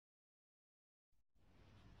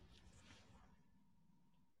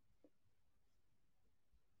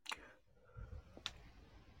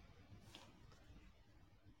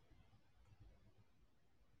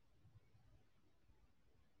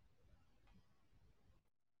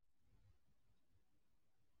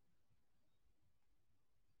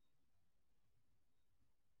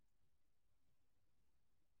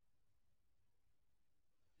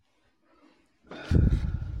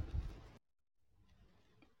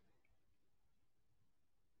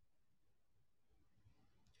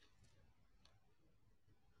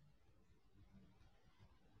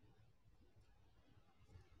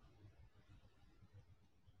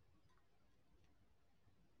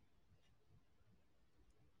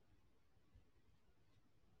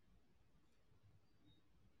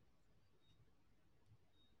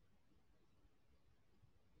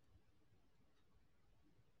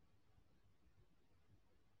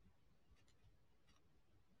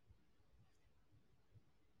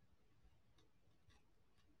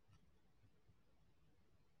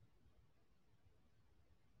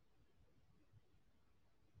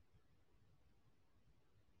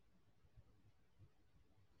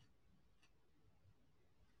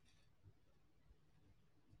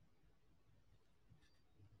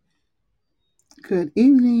Good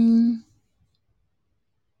evening.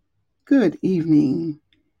 Good evening.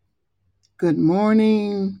 Good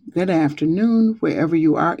morning. Good afternoon, wherever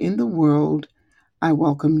you are in the world. I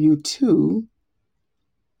welcome you to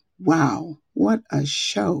Wow, what a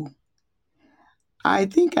show. I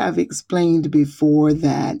think I've explained before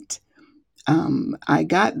that I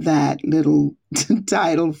got that little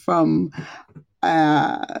title from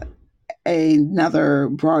uh, another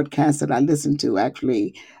broadcast that I listened to.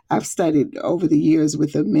 Actually, I've studied over the years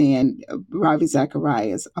with a man, Ravi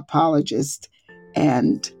Zacharias, apologist,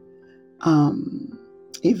 and um,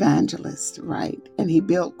 evangelist, right? And he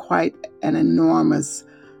built quite an enormous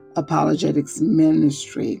apologetics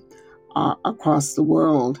ministry across the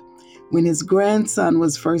world. When his grandson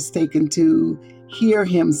was first taken to hear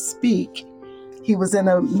him speak, he was in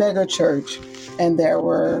a mega church and there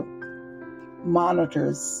were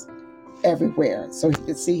monitors everywhere so he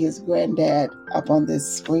could see his granddad up on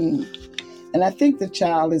this screen. And I think the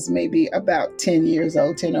child is maybe about 10 years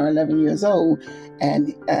old, 10 or 11 years old.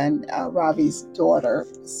 And Ravi's daughter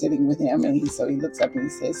is sitting with him. And he looks up and he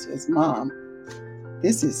says to his mom,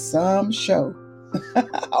 "This is some show."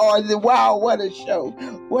 Or wow, what a show.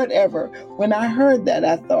 Whatever. When I heard that,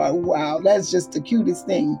 I thought, wow, that's just the cutest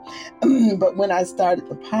thing. But when I started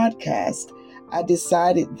the podcast, I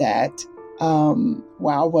decided that,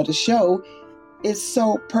 wow, what a show is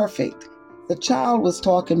so perfect. The child was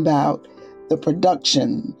talking about the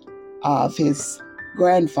production of his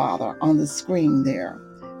grandfather on the screen there,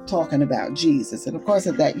 talking about Jesus. And of course,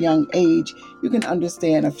 at that young age, you can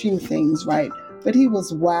understand a few things, right? But he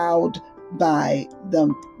was wowed by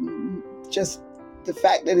just the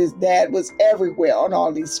fact that his dad was everywhere on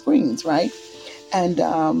all these screens, right? And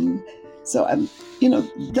so,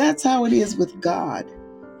 that's how it is with God.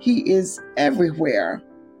 He is everywhere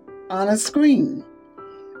on a screen.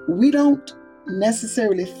 We don't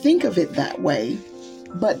necessarily think of it that way,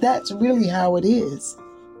 but that's really how it is.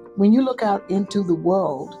 When you look out into the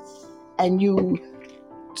world and you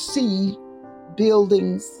see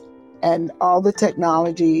buildings and all the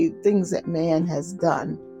technology, things that man has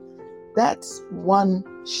done, that's one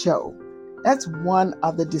show. That's one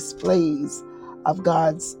of the displays of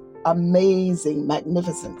God's amazing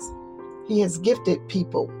magnificence. He has gifted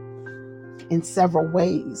people in several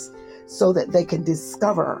ways so that they can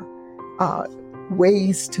discover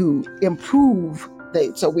ways to improve.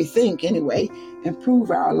 So we think anyway,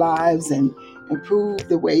 improve our lives and improve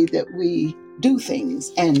the way that we do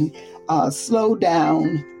things and slow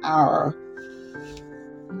down our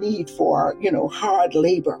need for, hard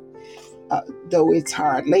labor. Though it's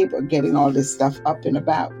hard labor getting all this stuff up and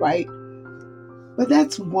about, right? But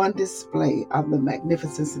that's one display of the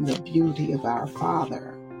magnificence and the beauty of our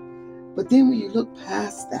Father. But then when you look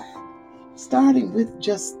past that, starting with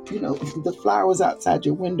just, the flowers outside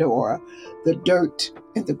your window or the dirt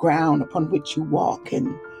and the ground upon which you walk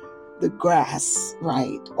and the grass,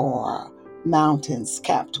 right? Or mountains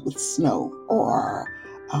capped with snow or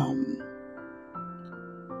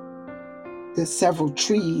the several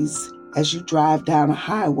trees as you drive down a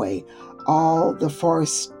highway, all the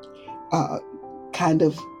forest kind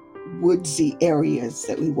of woodsy areas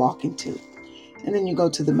that we walk into. And then you go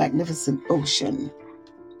to the magnificent ocean,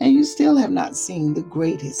 and you still have not seen the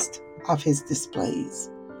greatest of his displays.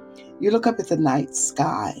 You look up at the night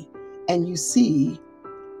sky, and you see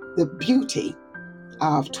the beauty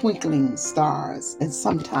of twinkling stars, and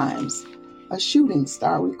sometimes a shooting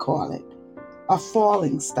star, we call it, a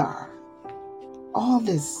falling star. All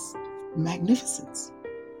this magnificence.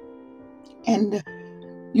 And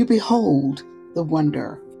you behold the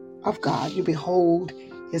wonder of God. You behold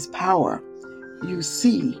his power. You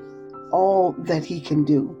see all that he can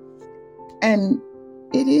do. And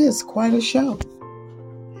it is quite a show.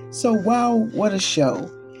 So, wow, what a show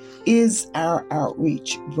is our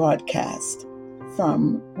outreach broadcast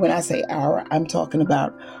from, when I say our, I'm talking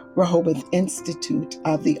about Rehoboth Institute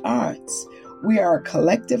of the Arts. We are a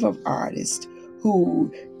collective of artists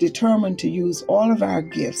who determined to use all of our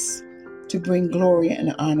gifts to bring glory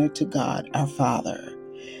and honor to God, our Father.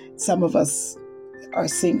 Some of us are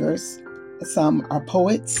singers, some are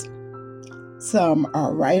poets, some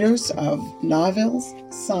are writers of novels,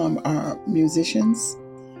 some are musicians,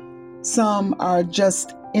 some are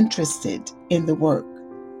just interested in the work.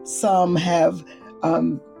 Some have,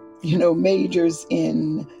 majors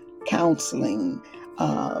in counseling.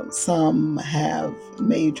 Some have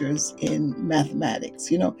majors in mathematics.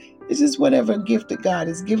 It's just whatever gift that God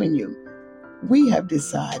has given you. We have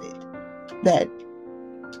decided that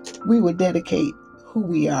we will dedicate who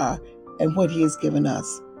we are and what he has given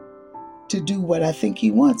us to do what I think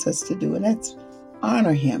he wants us to do, and that's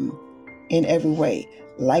honor him in every way,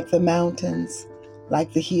 like the mountains,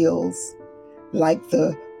 like the hills, like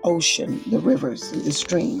the ocean, the rivers, and the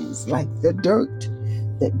streams, like the dirt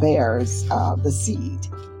that bears the seed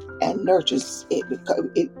and nurtures it,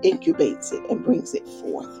 it incubates it and brings it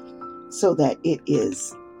forth so that it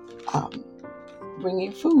is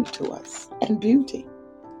bringing food to us and beauty.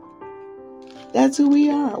 That's who we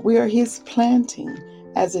are. We are his planting,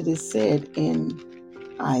 as it is said in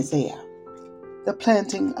Isaiah, the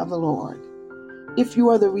planting of the Lord. If you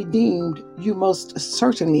are the redeemed, you most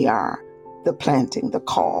certainly are the planting, the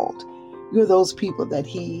called. You're those people that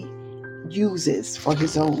he uses for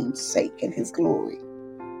his own sake and his glory.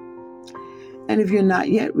 And if you're not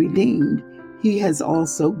yet redeemed, he has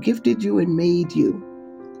also gifted you and made you,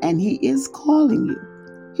 and he is calling you.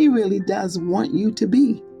 He really does want you to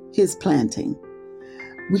be his planting.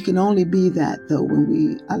 We can only be that, though, when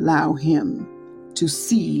we allow him to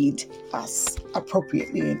seed us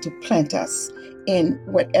appropriately and to plant us in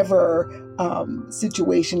whatever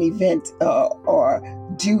situation, event, or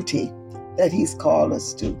duty that he's called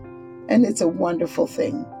us to. And it's a wonderful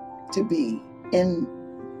thing to be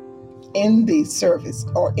in the service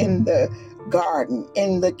or in the garden,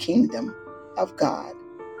 in the kingdom of God.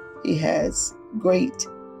 He has great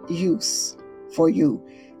use for you.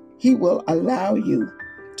 He will allow you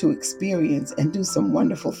to experience and do some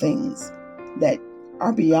wonderful things that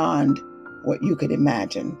are beyond what you could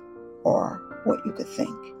imagine or what you could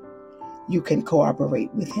think. You can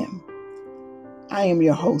cooperate with him. I am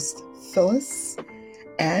your host, Phyllis,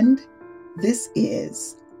 and this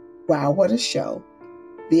is Wow, What a Show,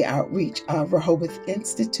 the outreach of Rehoboth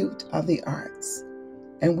Institute of the Arts.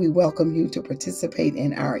 And we welcome you to participate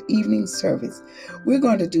in our evening service. We're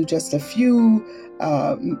going to do just a few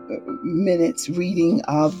minutes reading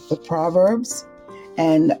of the Proverbs.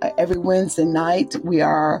 And every Wednesday night, we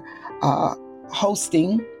are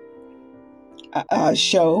hosting a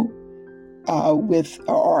show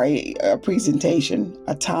or a presentation,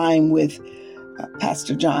 a time with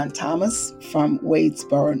Pastor John Thomas from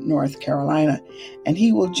Wadesboro, North Carolina. And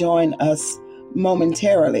he will join us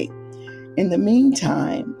momentarily. In the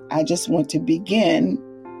meantime, I just want to begin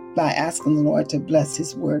by asking the Lord to bless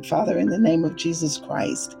his word. Father, in the name of Jesus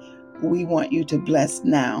Christ, we want you to bless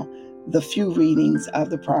now the few readings of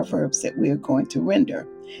the Proverbs that we are going to render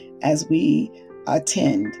as we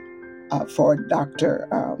attend for Dr.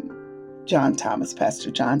 John Thomas,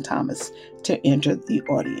 Pastor John Thomas, to enter the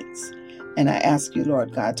audience. And I ask you,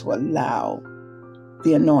 Lord God, to allow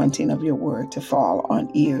the anointing of your word to fall on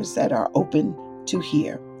ears that are open to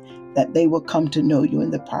hear, that they will come to know you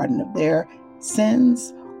in the pardon of their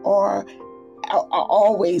sins, or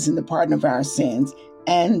always in the pardon of our sins,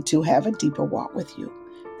 and to have a deeper walk with you.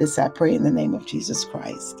 This I pray in the name of Jesus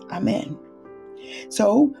Christ. Amen.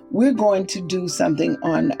 So we're going to do something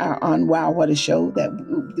on Wow, What a Show that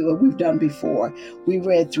we've done before. We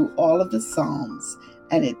read through all of the Psalms,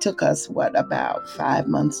 and it took us, about 5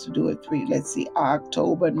 months to do it?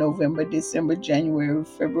 October, November, December, January,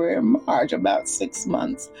 February, March, about 6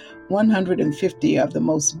 months. 150 of the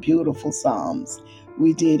most beautiful Psalms.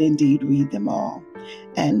 We did indeed read them all.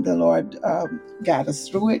 And the Lord got us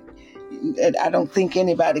through it. I don't think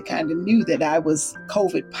anybody kind of knew that I was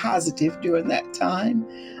COVID positive during that time.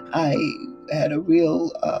 I had a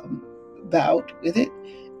real bout with it,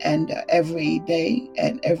 and every day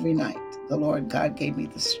and every night, the Lord God gave me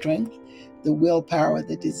the strength, the willpower,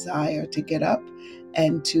 the desire to get up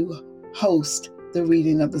and to host the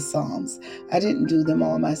reading of the Psalms. I didn't do them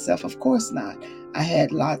all myself, of course not. I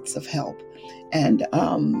had lots of help, and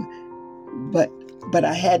but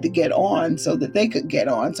I had to get on so that they could get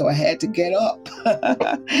on, so I had to get up.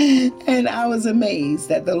 And I was amazed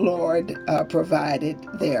that the Lord provided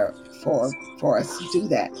there for us to do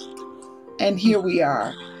that. And here we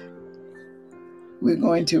are. We're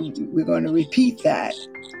going to repeat that,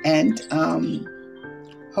 and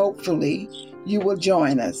hopefully you will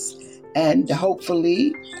join us. And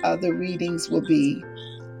hopefully the readings will be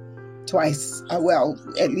twice,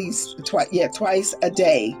 at least twice a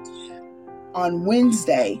day on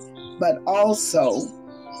Wednesday, but also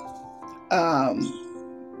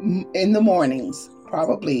in the mornings,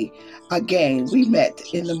 probably again. We met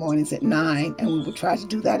in the mornings at 9, and we will try to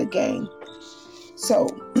do that again. So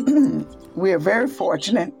we are very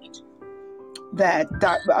fortunate that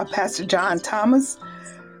Pastor John Thomas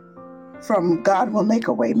from God Will Make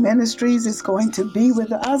a Way Ministries is going to be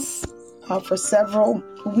with us for several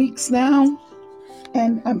weeks now.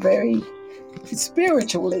 And I'm very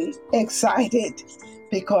spiritually excited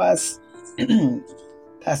because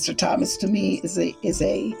Pastor Thomas to me is a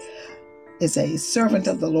servant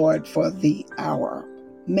of the Lord for the hour,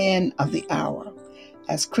 man of the hour.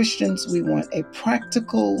 As Christians, we want a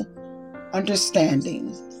practical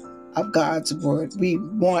understanding of God's word. We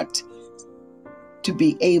want to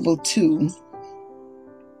be able to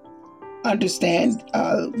understand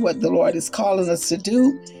what the Lord is calling us to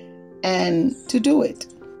do and to do it.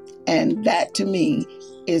 And that to me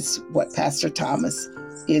is what Pastor Thomas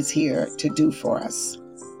is here to do for us.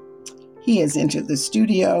 He has entered the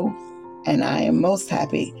studio, and I am most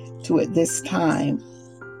happy to at this time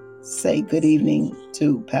say good evening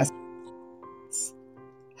to Pastor.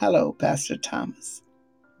 Hello, Pastor Thomas.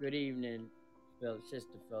 Good evening,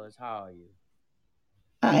 Sister Phyllis. How are you?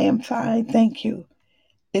 I am fine, thank you.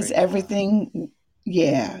 Is Praise God. everything,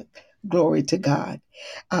 yeah, glory to God.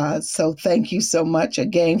 So thank you so much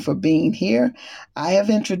again for being here. I have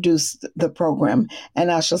introduced the program,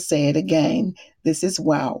 and I shall say it again. This is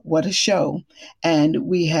Wow, What a Show. And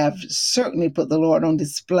we have certainly put the Lord on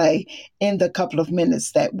display in the couple of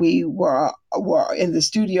minutes that we were in the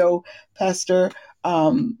studio, Pastor.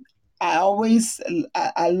 Um,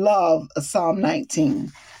 I love Psalm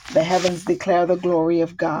 19. The heavens declare the glory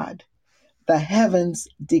of God. The heavens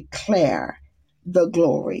declare the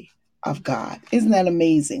glory of God. Isn't that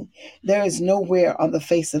amazing? There is nowhere on the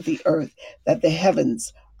face of the earth that the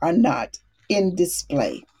heavens are not in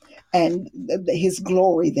display, and his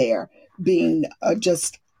glory there being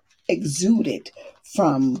just exuded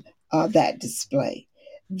from that display.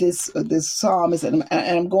 This psalm is, and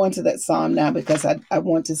I'm going to that psalm now because I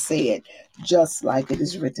want to say it just like it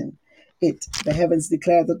is written. The heavens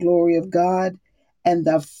declare the glory of God, and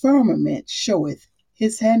the firmament showeth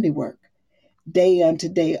his handiwork. Day unto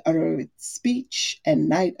day uttereth speech, and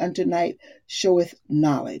night unto night showeth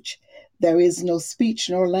knowledge. There is no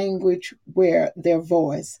speech nor language where their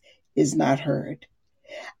voice is not heard.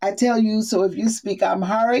 I tell you, so if you speak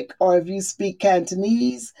Amharic, or if you speak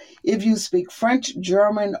Cantonese, if you speak French,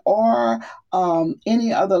 German, or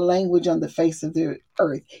any other language on the face of the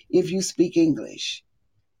earth, if you speak English,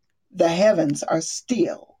 the heavens are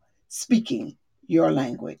still speaking your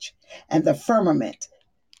language, and the firmament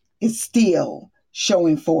is still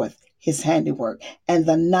showing forth his handiwork, and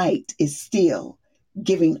the night is still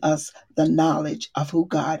giving us the knowledge of who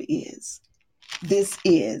God is. This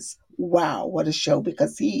is wow, what a show,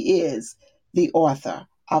 because he is the author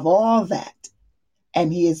of all that,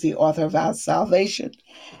 and he is the author of our salvation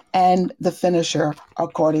and the finisher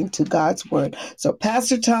according to God's word. So,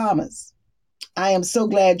 Pastor Thomas, I am so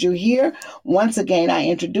glad you're here. Once again, I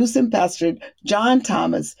introduce him. Pastor John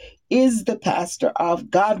Thomas is the pastor of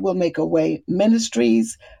God Will Make a Way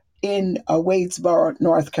Ministries in Wadesboro,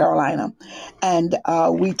 North Carolina. And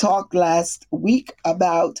we talked last week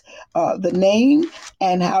about the name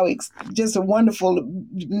and how it's just a wonderful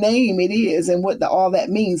name it is and what all that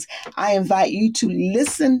means. I invite you to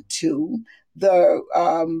listen to the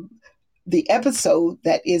episode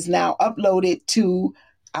that is now uploaded to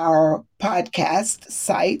our podcast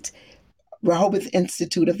site, Rehoboth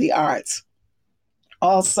Institute of the Arts.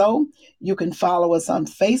 Also, you can follow us on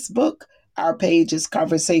Facebook. Our page is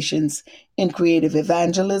Conversations in Creative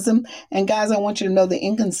Evangelism. And guys, I want you to know the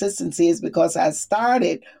inconsistency is because I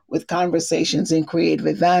started with Conversations in Creative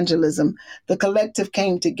Evangelism. The collective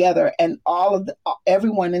came together, and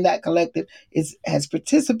everyone in that collective has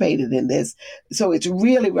participated in this. So it's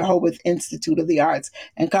really Rehoboth Institute of the Arts,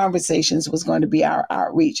 and Conversations was going to be our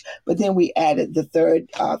outreach. But then we added the third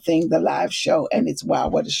thing, the live show, and it's Wow,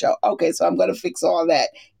 What a Show. Okay, so I'm going to fix all that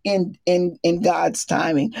in God's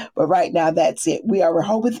timing. But right now, that's it. We are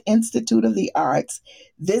Rehoboth Institute of the Arts.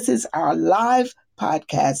 This is our live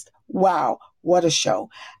podcast. Wow, what a show.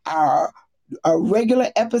 Our regular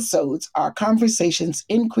episodes are Conversations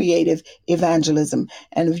in Creative Evangelism.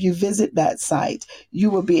 And if you visit that site, you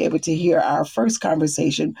will be able to hear our first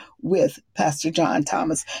conversation with Pastor John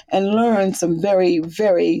Thomas and learn some very,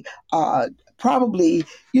 very probably,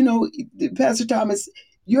 Pastor Thomas,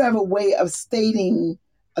 you have a way of stating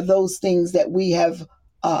those things that we have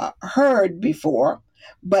heard before,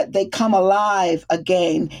 but they come alive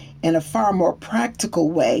again in a far more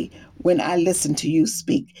practical way when I listen to you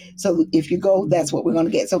speak. So if you go, that's what we're going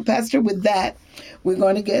to get. So, Pastor, with that, we're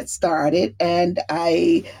going to get started, and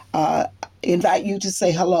I invite you to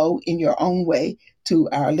say hello in your own way to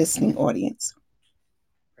our listening audience.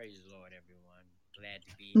 Praise the Lord, everyone. Glad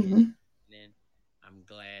to be here. Mm-hmm. And I'm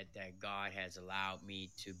glad that God has allowed me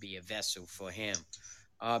to be a vessel for Him.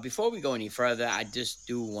 Before we go any further, I just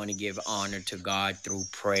do want to give honor to God through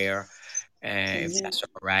prayer. If Amen. that's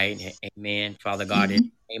all right. Amen. Father God, in Mm-hmm.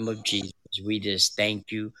 the name of Jesus, we just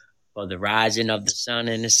thank you for the rising of the sun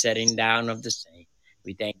and the setting down of the same.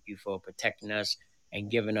 We thank you for protecting us and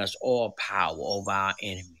giving us all power over our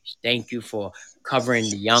enemies. Thank you for covering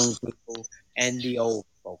the young people and the old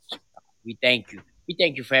folks. We thank you. We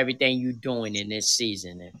thank you for everything you're doing in this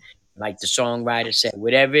season. And like the songwriter said,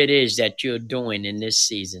 whatever it is that you're doing in this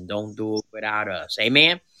season, don't do it without us.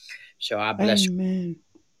 Amen. So I bless you Amen.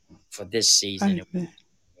 for this season. Amen.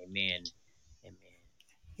 Amen. Amen.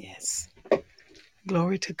 Yes.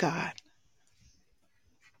 Glory to God.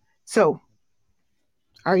 So,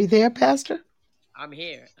 are you there, Pastor? I'm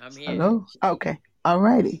here. I'm here. Hello? Okay. All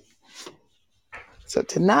righty. So,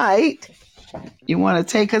 tonight, you want to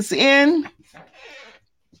take us in?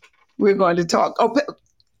 We're going to talk.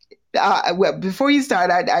 Well, before you start,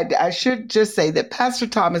 I should just say that Pastor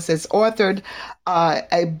Thomas has authored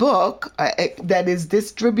a book that is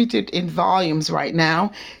distributed in volumes right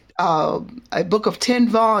now, a book of 10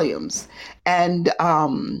 volumes. And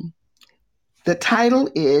the title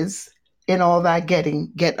is In All Thy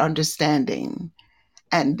Getting, Get Understanding.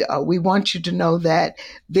 And we want you to know that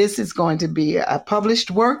this is going to be a published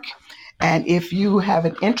work. And if you have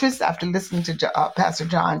an interest after listening to Pastor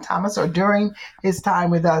John Thomas or during his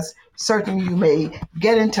time with us, certainly you may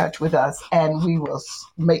get in touch with us and we will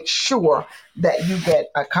make sure that you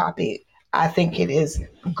get a copy. I think it is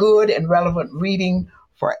good and relevant reading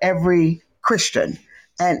for every Christian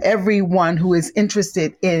and everyone who is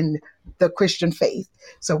interested in the Christian faith.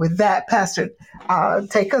 So, with that, Pastor,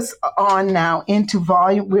 take us on now into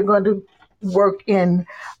volume. We're going to work in.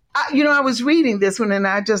 I was reading this one and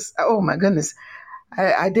I just, oh my goodness,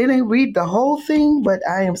 I didn't read the whole thing, but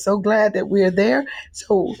I am so glad that we're there.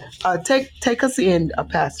 So, take us in,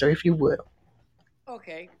 Pastor, if you will.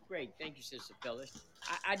 Okay, great. Thank you, Sister Phyllis.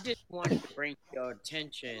 I just wanted to bring your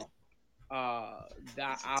attention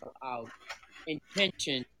that our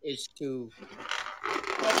intention help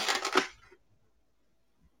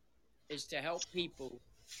is to help people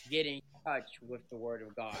get in touch with the Word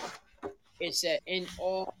of God. It's that in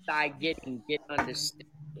all thy getting, get understanding.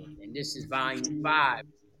 And this is volume 5.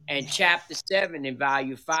 And chapter 7 in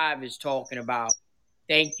volume 5 is talking about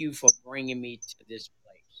thank you for bringing me to this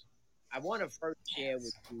place. I want to first share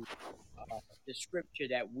with you the scripture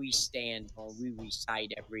that we stand on, we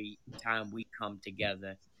recite every time we come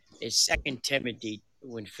together. Is 2 Timothy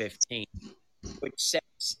 2:15, which says,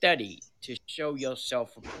 study to show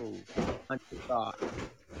yourself approved unto God.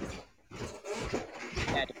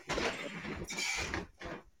 That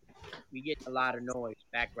we get a lot of noise,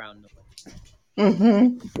 background noise.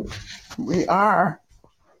 Mm-hmm. We are.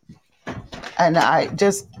 And I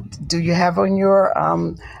just, do you have on your, I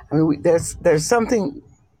mean, there's something,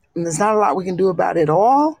 there's not a lot we can do about it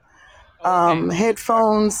all. Oh, okay.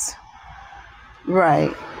 Headphones, right.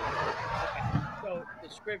 Okay. So the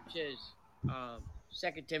scriptures,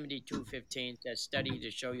 2 Timothy 2:15 says, study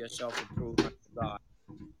to show yourself approved unto God,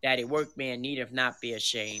 that a workman needeth not be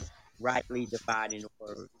ashamed, rightly dividing the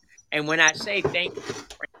word. And when I say thank you for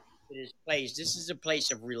bringing me to this place, this is a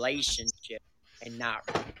place of relationship and not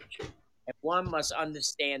religion. And one must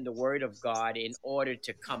understand the word of God in order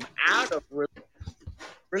to come out of religion.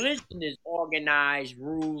 Religion is organized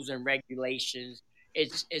rules and regulations.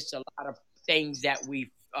 It's a lot of things that we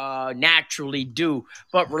naturally do,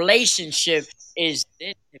 but relationship is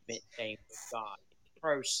an intimate thing with God. It's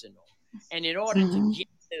personal, and in order to Mm-hmm. get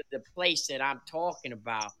to the place that I'm talking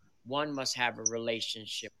about, one must have a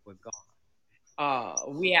relationship with God.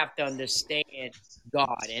 We have to understand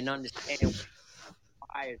God and understand what He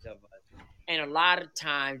requires of us. And a lot of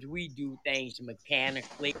times we do things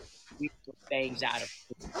mechanically. We do things out of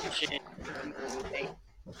tradition. We do things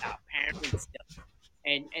our parents do.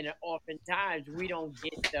 And oftentimes we don't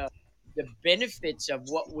get the benefits of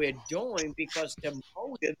what we're doing because the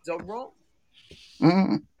motives are wrong,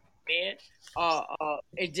 Mm-hmm. man.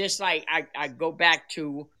 It's just like I go back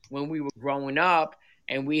to when we were growing up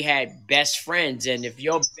and we had best friends, and if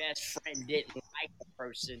your best friend didn't like a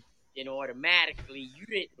person, then automatically you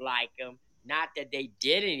didn't like them. Not that they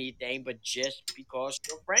did anything, but just because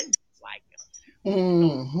your friend didn't like them.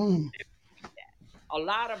 Mm-hmm. A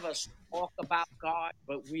lot of us talk about God,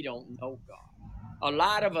 but we don't know God. A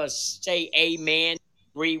lot of us say amen,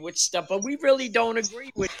 agree with stuff, but we really don't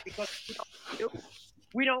agree with it because we don't do.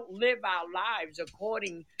 We don't live our lives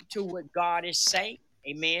according to what God is saying.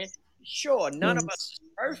 Amen. Sure, none of us Yes. is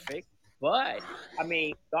perfect, but I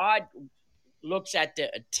mean, God looks at the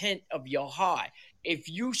intent of your heart. If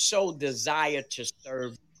you so desire to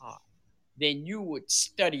serve God, then you would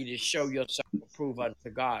study to show yourself approved unto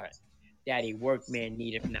God, that a workman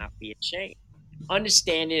needeth not be ashamed.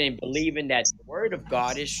 Understanding and believing that the word of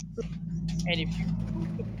God is true. And if you do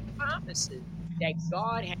the promises that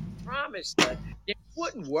God has promised us, then we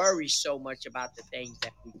wouldn't worry so much about the things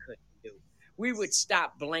that we couldn't do. We would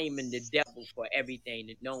stop blaming the devil for everything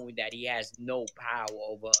and knowing that he has no power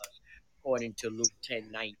over us, according to Luke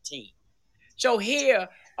 10:19. So here,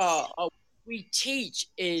 we teach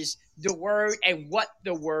is the word and what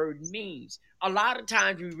the word means. A lot of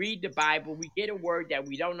times we read the Bible, we get a word that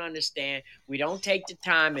we don't understand, we don't take the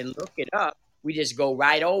time and look it up, we just go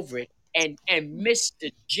right over it and miss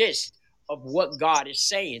the gist of what God is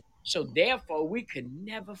saying. So therefore, we could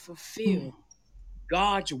never fulfill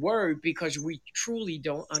God's word because we truly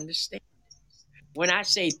don't understand. When I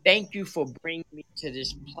say thank you for bringing me to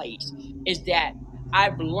this place, is that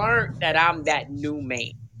I've learned that I'm that new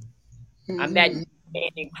man. I'm that new Mhm. man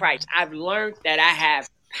in Christ. I've learned that I have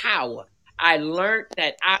power. I learned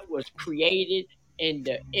that I was created in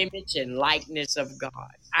the image and likeness of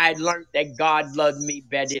God. I learned that God loved me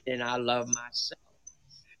better than I love myself.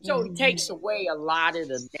 So it Mhm. takes away a lot of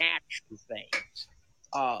the natural things.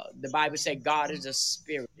 The Bible said God is a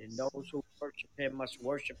spirit, and those who worship Him must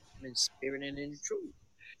worship Him in spirit and in truth.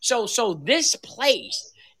 So this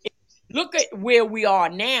place, look at where we are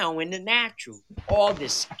now in the natural. All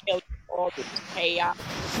this killing, all this chaos.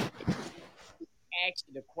 Ask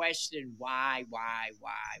the question, why?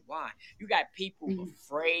 You got people Mhm.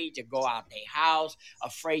 afraid to go out their house,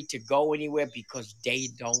 afraid to go anywhere because they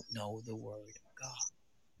don't know the word of God.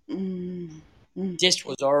 Mhm. Mhm. This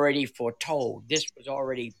was already foretold. This was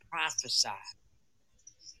already prophesied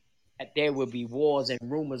that there would be wars and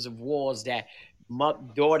rumors of wars, that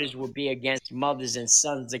daughters would be against mothers and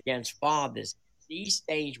sons against fathers. These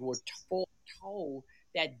things were foretold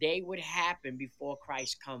that they would happen before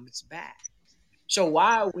Christ comes back. So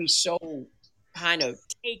why are we so kind of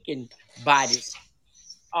taken by this?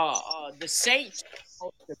 The saints are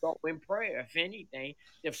supposed to go in prayer. If anything,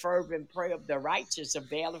 the fervent prayer of the righteous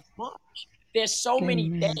availeth much. There's so many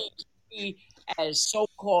Amen. things we, as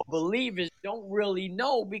so-called believers, don't really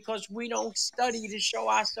know because we don't study to show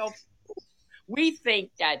ourselves. We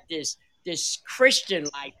think that this Christian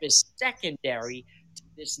life is secondary to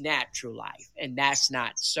this natural life, and that's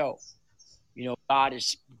not so. God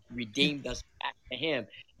has redeemed us back to Him,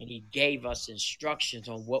 and He gave us instructions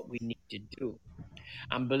on what we need to do.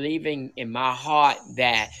 I'm believing in my heart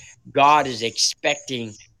that God is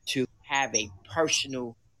expecting to have a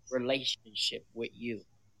personal relationship with you.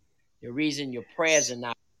 The reason your prayers are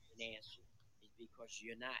not being answered is because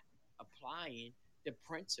you're not applying the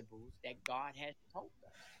principles that God has told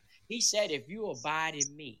us. He said, if you abide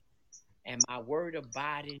in me and my word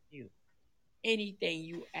abide in you, anything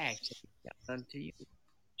you ask will be done unto you.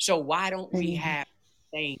 So why don't we Amen. have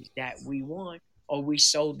things that we want or we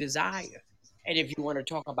so desire? And if you want to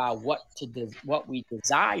talk about what we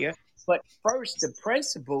desire, but first the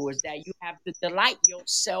principle is that you have to delight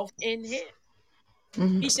yourself in Him.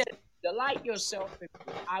 He Mhm. said, "Delight yourself in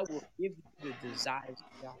me; I will give you the desires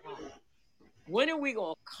of your heart." When are we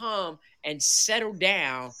gonna come and settle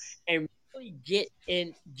down and really get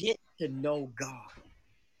to know God?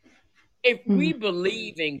 If we Mhm.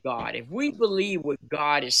 believe in God, if we believe what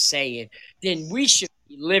God is saying, then we should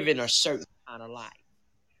be living a certain kind of life.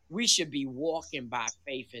 We should be walking by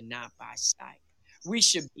faith and not by sight. We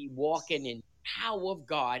should be walking in power of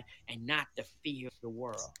God and not the fear of the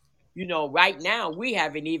world. Right now we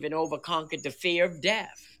haven't even overconquered the fear of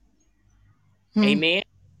death. Mhm. Amen.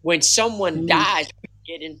 When someone Amen. dies,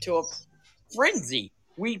 we get into a frenzy.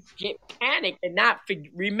 We get panicked and not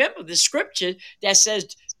remember the scripture that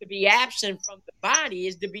says to be absent from the body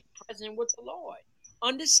is to be present with the Lord.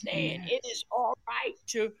 Understand, it is all right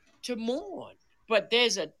to mourn, but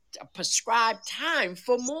there's a prescribed time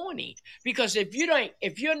for mourning. Because if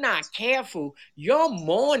you're not careful, your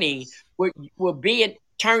mourning will be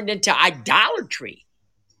turned into idolatry.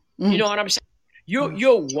 You Mhm. know what I'm saying? Yes.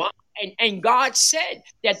 You're one, and God said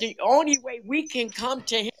that the only way we can come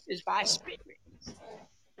to Him is by Spirit.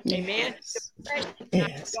 Amen. The Yes. flesh is not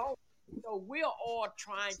Yes. going. So we're all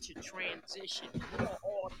trying to transition. We're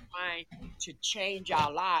all trying to change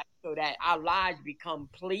our lives so that our lives become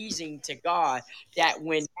pleasing to God. That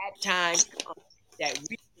when that time comes, that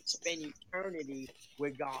we can spend eternity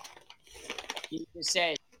with God. Jesus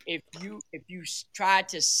said, if you try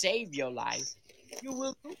to save your life, you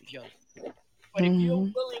will lose your life. But if you're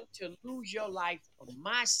Mhm. willing to lose your life for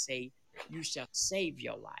my sake, you shall save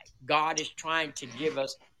your life. God is trying to give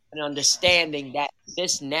us an understanding that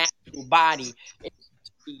this natural body is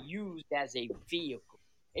to be used as a vehicle.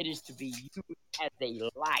 It is to be used as a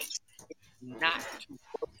light, not to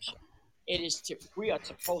worship. We are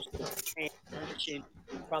supposed to transition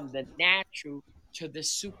from the natural to the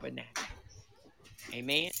supernatural.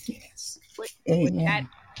 Amen. Yes. with, with that Amen.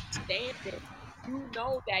 understanding, you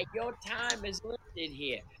know that your time is limited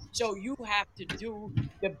here. So you have to do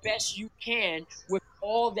the best you can with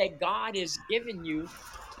all that God has given you.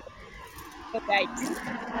 so that you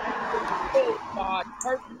fulfill God's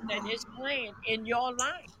purpose and His plan in your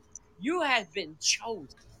life. You have been chosen.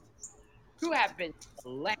 You have been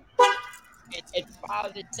selected. As far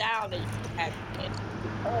as it sounds, as you have answered the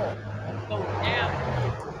call. So now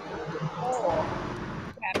the call,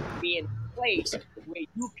 you have to be in a place where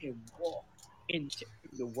you can walk into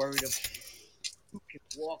the Word of God. You can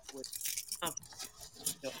walk with confidence.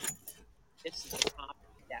 You know, this is the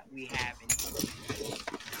confidence that we have in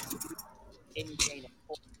anything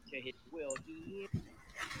according to His will. He is.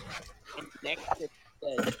 And the next scripture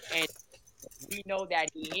says, and we know that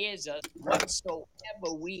He hears us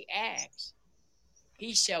whatsoever we ask.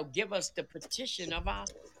 He shall give us the petition of our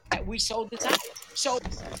that we so desire. So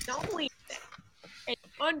knowing and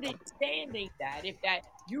understanding that if that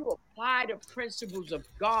you apply the principles of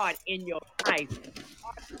God in your life,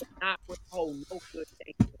 God will not withhold no good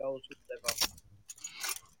thing for those who live upright.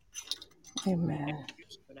 And Amen.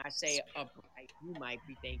 when I say upright, you might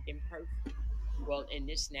be thinking perfect. Well, in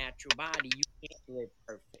this natural body, you can't live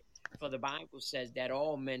perfect. For the Bible says that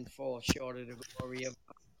all men fall short of the glory of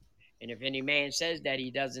God. And if any man says that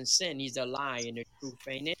he doesn't sin, he's a liar and the truth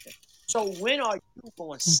ain't in him. So when are you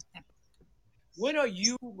going to step? When are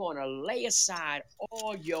you going to lay aside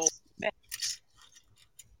all your mess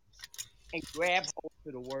and grab hold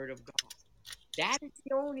to the word of God? That is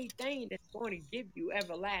the only thing that's going to give you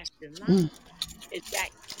everlasting life. Mm. Is that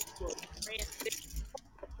you will transition.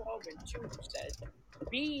 12 and 2 says,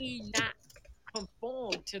 be not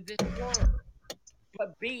conformed to this world,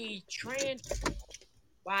 but be transformed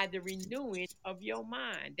by the renewing of your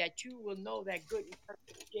mind, that you will know that good and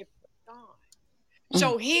perfect gift of God. Mm.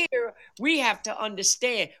 So here we have to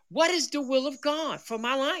understand, what is the will of God for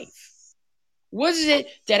my life? What is it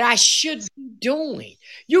that I should be doing?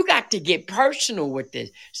 You got to get personal with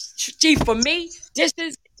this. See, for me, this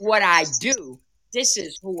is what I do. This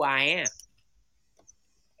is who I am.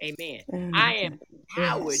 Amen. I am Amen.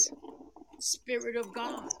 empowered, Yes. Spirit of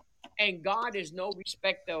God. And God is no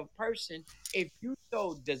respecter of person. If you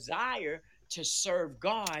so desire to serve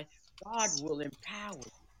God, God will empower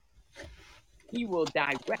you. He will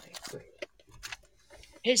direct.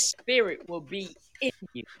 His spirit will be in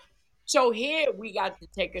you. So here we got to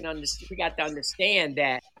we got to understand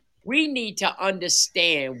that we need to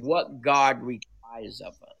understand what God requires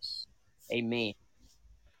of us. Amen.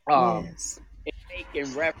 Um, Yes. and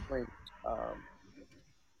making reference um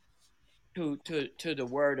to the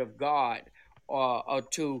word of God, or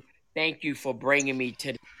to thank you for bringing me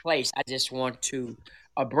to this place. I just want to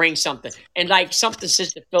bring something, and like something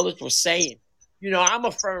Sister Phyllis was saying, I'm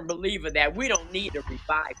a firm believer that we don't need a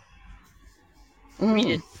revival. We Mm.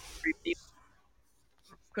 just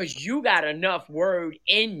because you got enough word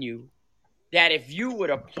in you that if you would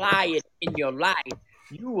apply it in your life,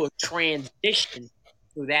 you will transition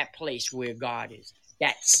to that place where God is,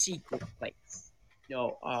 that secret place. You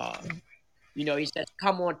know, uh, he says,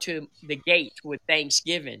 "Come onto the gates with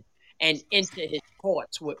thanksgiving and into His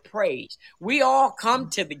courts with praise." We all come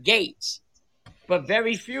to the gates, but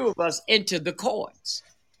very few of us enter the courts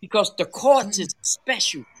because the courts is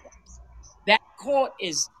special. That court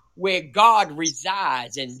is where God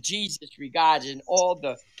resides and Jesus resides, and all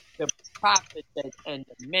the prophets and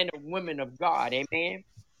the men and women of God. Amen.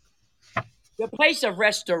 The place of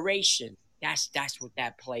restoration. That's what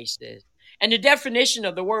that place is. And the definition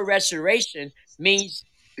of the word restoration means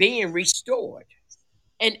being restored.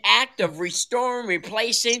 An act of restoring,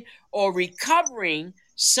 replacing, or recovering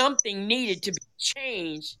something needed to be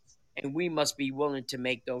changed, and we must be willing to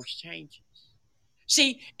make those changes.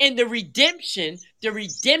 See, in the redemption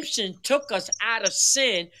took us out of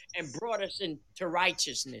sin and brought us into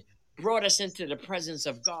righteousness, brought us into the presence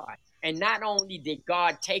of God. And not only did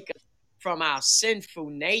God take us from our sinful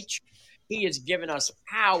nature, He has given us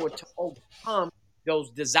power to overcome those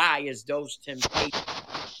desires, those temptations.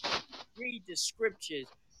 Read the scriptures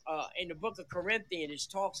in the book of Corinthians,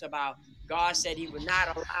 it talks about God said He would not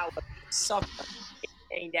allow us to suffer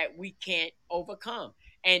anything that we can't overcome.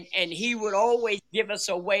 And He would always give us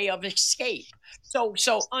a way of escape. So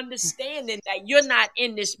understanding that you're not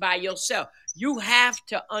in this by yourself. You have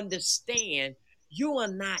to understand you are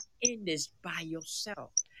not in this by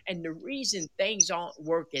yourself. And the reason things aren't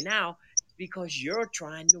working out is because you're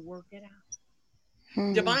trying to work it out.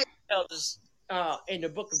 The Mm. Bible tells us in the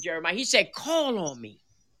book of Jeremiah, He said, "Call on me,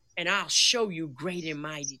 and I'll show you great and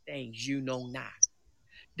mighty things you know not."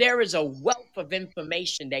 There is a wealth of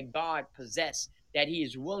information that God possesses that He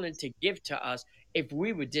is willing to give to us if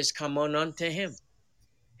we would just come on unto Him.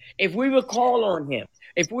 If we would call on Him,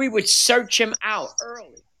 if we would search Him out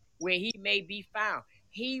early where He may be found,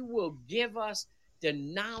 He will give us the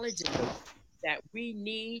knowledge and the wisdom that we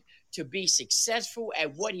need to be successful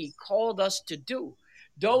at what he called us to do.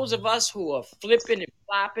 Those of us who are flipping and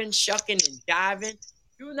flopping, shucking and diving,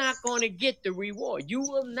 you're not going to get the reward. You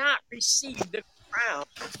will not receive the crown.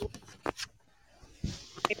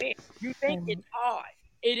 Amen. You think it's hard.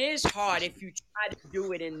 It is hard if you try to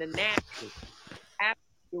do it in the natural. You have to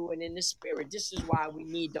do it in the spirit. This is why we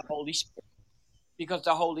need the Holy Spirit, because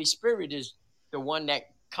the Holy Spirit is the one that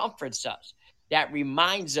comforts us, that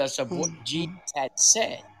reminds us of what Jesus had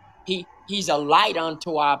said. He's a light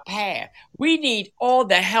unto our path. We need all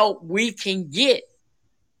the help we can get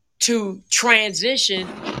to transition,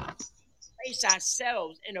 place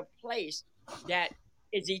ourselves in a place that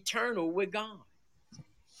is eternal with God.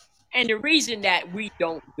 And the reason that we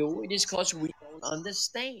don't do it is because we don't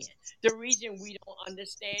understand. The reason we don't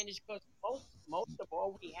understand is because most of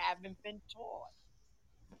all we haven't been taught.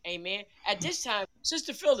 Amen. At this time,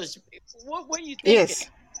 Sister Phyllis, what are you thinking? Yes.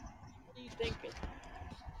 What are you thinking?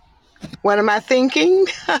 What am I thinking?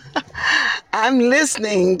 I'm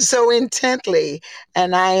listening so intently,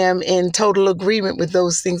 and I am in total agreement with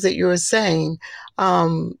those things that you're saying.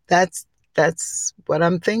 That's what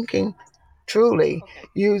I'm thinking. Truly, Okay.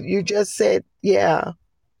 you just said, yeah.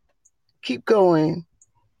 Keep going.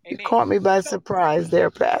 You Amen. caught me by So, surprise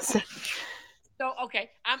there, Pastor.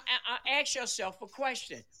 okay. Ask yourself a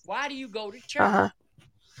question. Why do you go to Uh church? huh.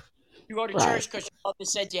 You go to Right. church because your mother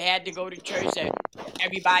said you had to go to church, and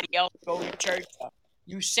everybody else go to church.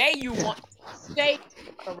 You say you want, say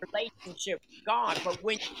you want a relationship with God, but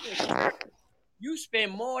when you're in church, you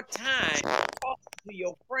spend more time talking to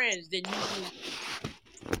your friends than you do.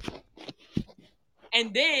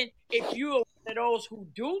 And then, if you are one of those who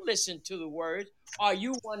do listen to the words, are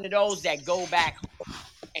you one of those that go back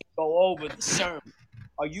and go over the sermon?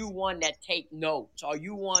 Are you one that take notes? Are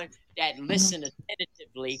you one that listen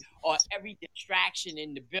attentively, or every distraction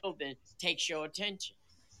in the building takes your attention?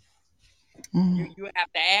 You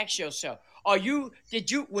have to ask yourself, did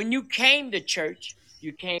you when you came to church,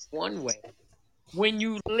 you came one way. When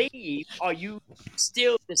you leave, are you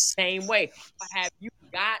still the same way? Or have you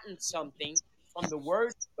gotten something from the word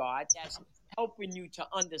of God that's helping you to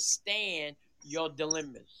understand your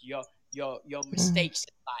dilemmas, your mistakes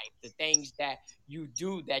in life, the things that you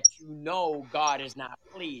do that you know God is not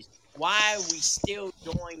pleased? Why are we still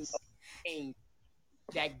doing the things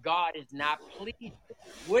that God is not pleased with?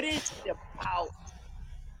 What is it about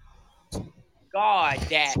God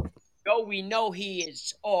that, though we know He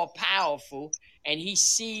is all powerful and He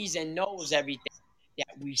sees and knows everything, that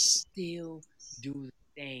we still do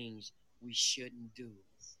the things we shouldn't do?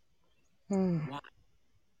 Why?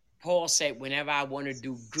 Paul said, whenever I want to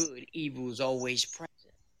do good, evil is always present.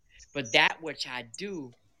 But that which I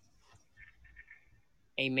do,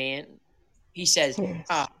 amen. He says, Yes.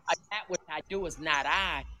 that which I do is not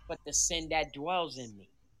I, but the sin that dwells in me.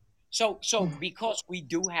 So because we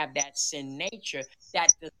do have that sin nature,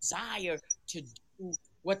 that desire to do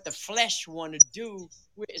what the flesh want to do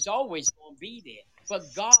is always going to be there.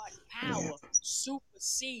 But God's Yeah. power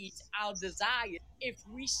supersedes our desire if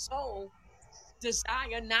we so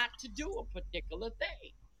desire not to do a particular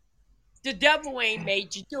thing. The devil ain't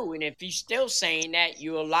made you do it. And if he's still saying that,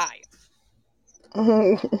 you're a liar.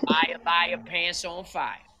 Liar, pants on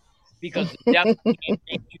fire. Because the devil can't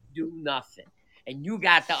make you do nothing. And you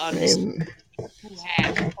got to understand Amen. you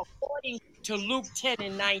have, according to Luke 10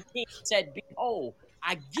 and 19, said, behold,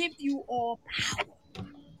 I give you all power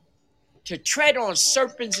to tread on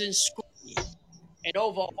serpents and scorpions and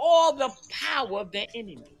over all the power of the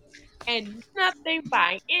enemy, and nothing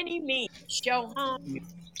by any means shall harm you.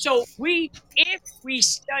 So if we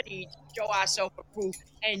studied to show ourselves approved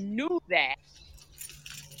and knew that,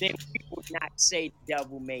 then we would not say the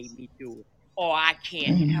devil made me do it, or I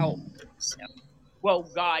can't help myself. Well,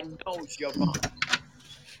 God knows you're going to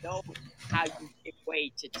know how you give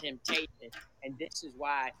way to temptation. And this is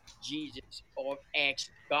why Jesus or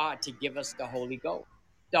asked God to give us the Holy Ghost.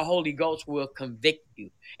 The Holy Ghost will convict you.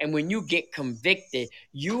 And when you get convicted,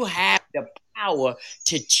 you have the power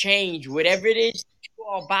to change whatever it is you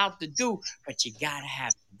are about to do, but you got to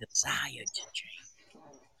have the desire to change.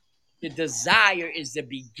 The desire is the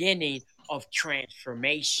beginning of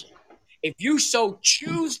transformation. If you so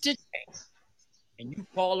choose to change and you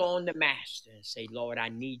call on the Master and say, Lord, I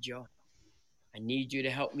need your help. I need you to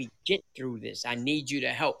help me get through this. I need you to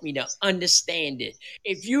help me to understand it.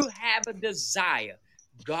 If you have a desire,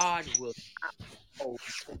 God will not hold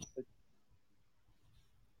you.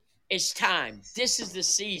 It's time. This is the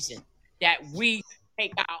season that we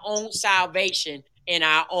take our own salvation in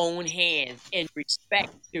our own hands in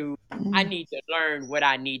respect to, I need to learn what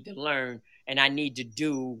I need to learn, and I need to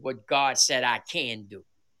do what God said I can do.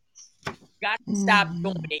 got to stop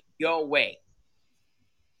doing Mm. it your way.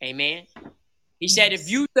 Amen. He said, if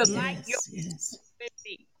you delight Yes. yourself Yes. in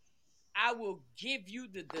me, I will give you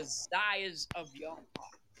the desires of your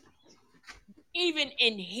heart. Even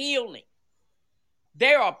in healing,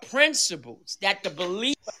 there are principles that the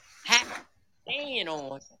believer has to stand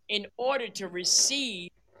on in order to receive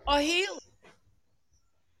a healing.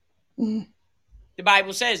 Mm. The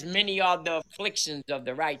Bible says, many are the afflictions of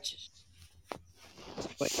the righteous,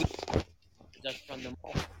 but he delivers us from them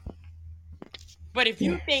all. But if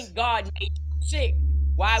you Yes. think God made you sick,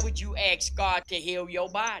 why would you ask God to heal your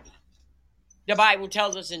body? The Bible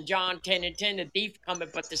tells us in John 10 and 10, the thief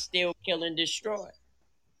cometh but to steal, kill, and destroy.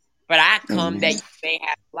 But I come that Amen. you may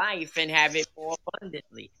have life and have it more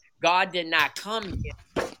abundantly. God did not come here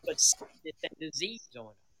to put sickness and disease on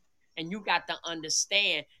us. And you got to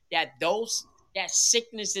understand that that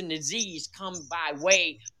sickness and disease come by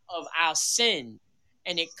way of our sin,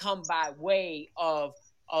 and it come by way of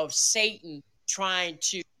Satan trying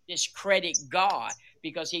to discredit God,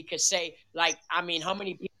 because he could say, like, I mean, how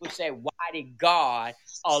many people say, why did God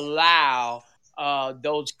allow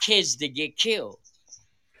those kids to get killed?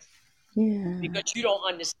 Yeah. Because you don't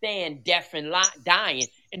understand death and dying,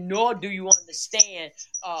 and nor do you understand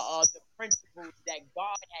the principles that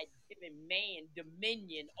God had given man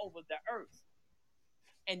dominion over the earth,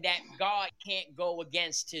 and that God can't go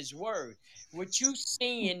against his word. What you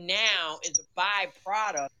seeing now is a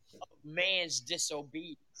byproduct of man's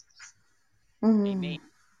disobedience. Amen. Mm.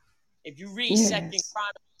 If you read Second Yes.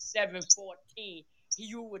 Chronicles 7:14,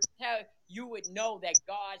 you would know that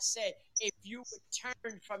God said, if you would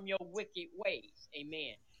turn from your wicked ways,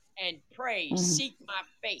 amen, and pray, Mm. seek my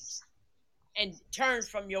face, and turn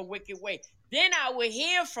from your wicked way, then I will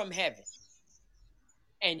hear from heaven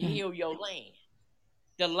and Mm. heal your land.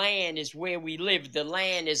 The land is where we live. The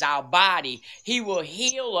land is our body. He will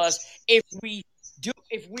heal us if we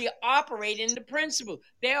operate in the principle.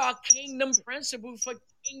 There are kingdom principles for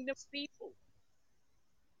kingdom people.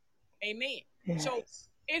 Amen. So Yes.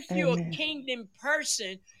 if you're a Amen. kingdom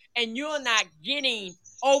person and you're not getting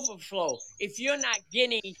overflow, if you're not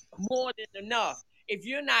getting more than enough, if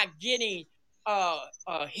you're not getting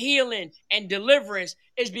healing and deliverance,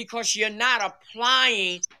 is because you're not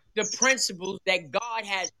applying the principles that God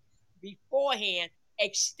has beforehand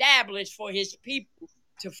established for his people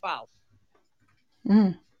to follow.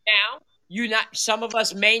 Mm. Now, you not some of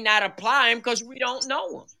us may not apply them because we don't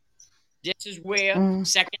know them. This is where Mm.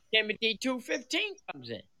 2 Timothy 2:15 comes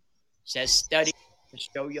in. It says, study to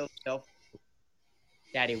show yourself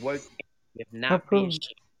that a workman if not be Approved.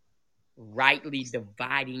 ashamed, rightly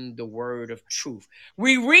dividing the word of truth.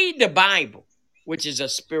 We read the Bible, which is a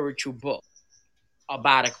spiritual book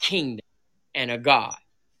about a kingdom and a God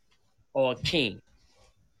or a king.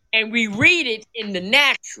 And we read it in the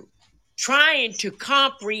natural, trying to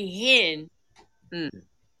comprehend mm,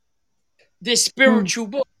 this Mm. spiritual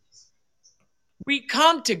book. We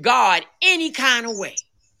come to God any kind of way.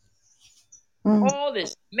 Mm. All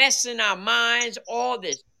this mess in our minds, all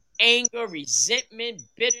this anger, resentment,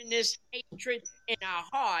 bitterness, hatred in our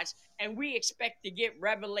hearts, and we expect to get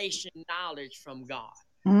revelation knowledge from God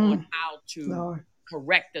on Mm. how to Lord.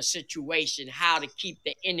 correct the situation, how to keep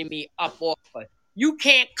the enemy up off us. You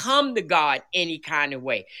can't come to God any kind of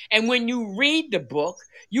way. And when you read the book,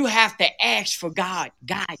 you have to ask for God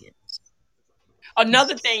guidance.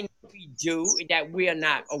 Another Yes. thing we do that we are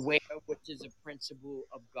not aware of, which is a principle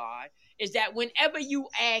of God, is that whenever you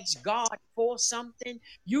ask God for something,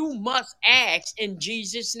 you must ask in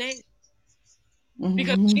Jesus' name.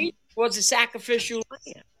 Because Mm. Jesus was a sacrificial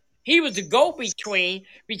lamb. He was the go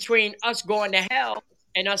between us going to hell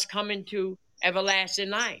and us coming to everlasting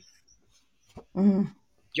life. Mm.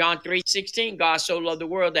 John 3:16, God so loved the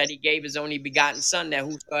world that he gave his only begotten son, that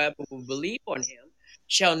whosoever will believe on him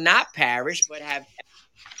shall not perish but have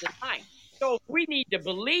life. So if we need to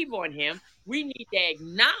believe on him, we need to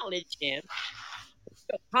acknowledge him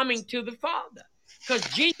coming to the Father. Because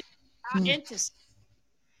Jesus is our Mm. intercessor.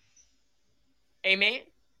 Amen.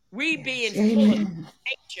 We being Yes. full of Amen.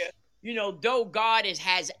 nature, though God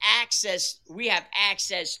has access, we have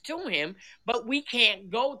access to him, but we can't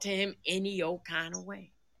go to him any old kind of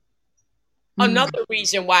way. Mm. Another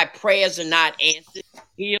reason why prayers are not answered,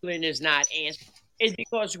 healing is not answered, is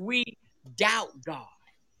because we doubt God.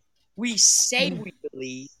 We say Mm. we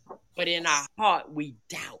believe, but in our heart we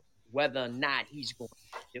doubt whether or not he's going to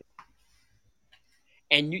do it.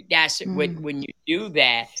 And that's Mm. when you do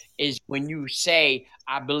that is when you say,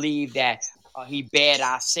 I believe that he bared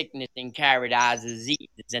our sickness and carried our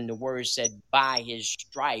diseases. And the word said, by his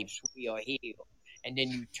stripes we are healed. And then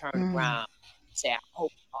you turn Mm. around and say, I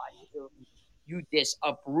hope God healed me. You just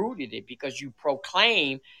uprooted it because you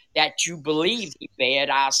proclaim that you believe he bared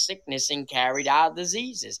our sickness and carried our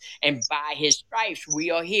diseases. And by his stripes we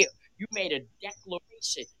are healed. You made a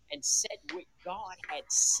declaration and said what God had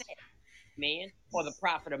said, man, or the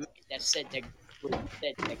prophet of man that said that what he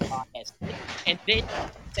said that God has said. And then you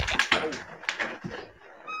say,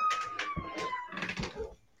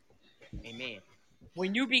 oh, amen.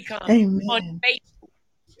 When you become Amen. unfaithful,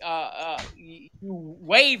 you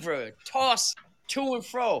waver, toss to and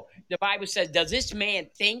fro. The Bible says, "Does this man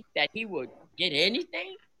think that he would get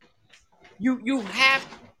anything?" You have to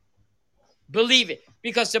believe it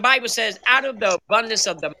because the Bible says, "Out of the abundance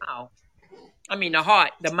of the mouth, I mean the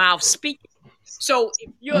heart, the mouth speaks." So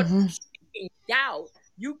if you're Mm-hmm. speaking doubt,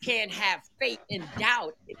 you can't have faith and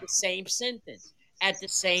doubt in the same sentence at the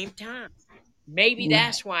same time. Maybe Right.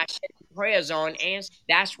 that's why prayers aren't answered.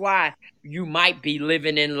 That's why you might be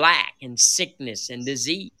living in lack and sickness and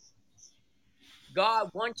disease. God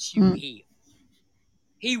wants you Mm. healed.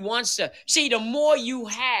 He wants to see the more you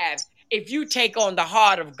have, if you take on the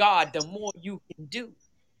heart of God, the more you can do.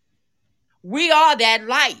 We are that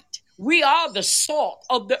light. We are the salt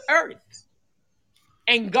of the earth.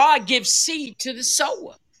 And God gives seed to the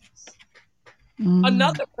sower. Mm.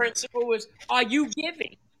 Another principle is, are you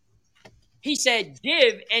giving? He said,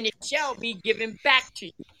 give and it shall be given back to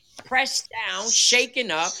you. Pressed down, shaken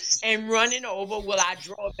up, and running over will I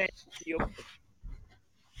draw men to your bosom.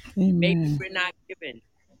 Maybe Amen. we're not giving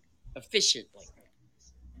efficiently.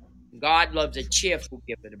 God loves a cheerful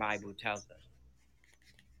giver, the Bible tells us.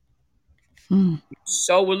 Mm. You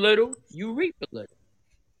sow a little, you reap a little.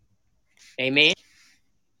 Amen.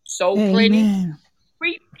 Sow plenty, Amen.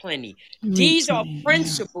 reap plenty. Read These are plenty. Yeah.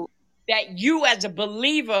 principles that you as a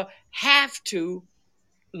believer have to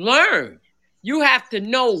learn. You have to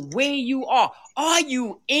know where you are. Are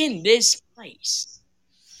you in this place?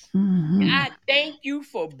 Mm-hmm. God, thank you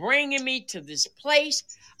for bringing me to this place.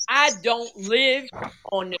 I don't live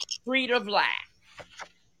on the street of lack.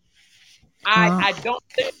 I Ah. don't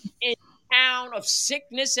live in a town of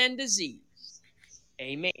sickness and disease.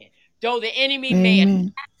 Amen. Though the enemy may attack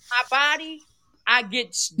Amen. my body, I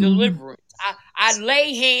get Mm-hmm. deliverance. I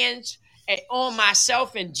lay hands on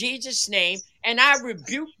myself in Jesus' name, and I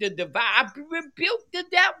rebuke the divine. I rebuke the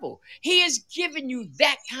devil. He has given you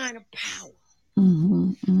that kind of power.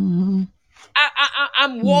 Mm-hmm. Mm-hmm.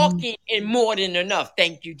 I'm Mm-hmm. walking in more than enough.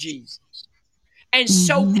 Thank you, Jesus. And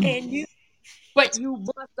so Mm-hmm. can you. But you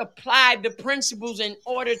must apply the principles in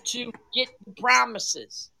order to get the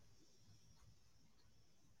promises.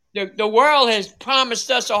 The world has promised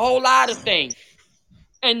us a whole lot of things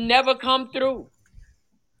and never come through.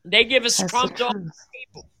 They give us That's the crumbs off truth. the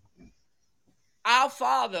table. Our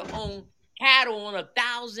Father owned cattle on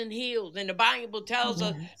 1,000 hills, and the Bible tells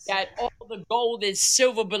us Yes. that all the gold and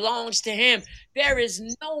silver belongs to Him. There is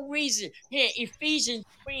no reason. Here, Ephesians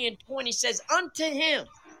 3:20 says, "Unto Him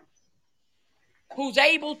who's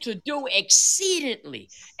able to do exceedingly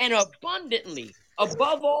and abundantly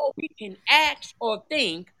above all we can ask or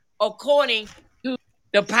think, according to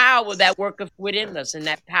the power that worketh within us." And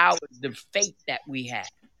that power is the faith that we have.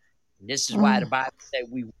 And this is why the Mm. Bible said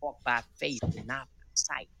we walk by faith and not by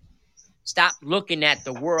sight. Stop looking at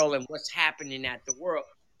the world and what's happening at the world,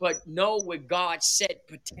 but know what God said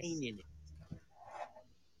pertaining it.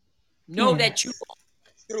 Know that you Yes. go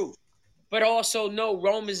through, but also know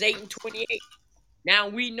Romans 8:28. Now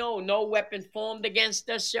we know no weapon formed against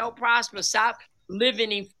us shall prosper. Stop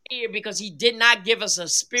living in fear because he did not give us a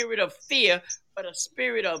spirit of fear, but a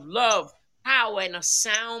spirit of love, power, and a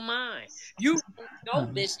sound mind. You don't know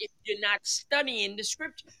Amen. this if you're not studying the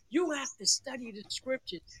scripture. You have to study the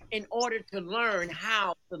scriptures in order to learn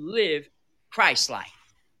how to live Christ-like.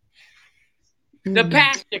 The Mm.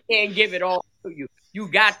 pastor can't give it all to you.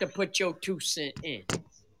 You got to put your 2 cents in.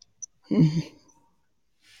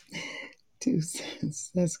 Two cents.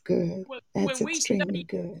 That's good. That's When we extremely study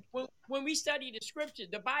good. when we study the scripture,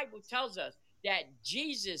 the Bible tells us that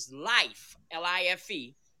Jesus' life, Life,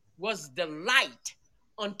 was the light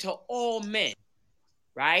unto all men,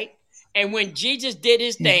 right? And when Jesus did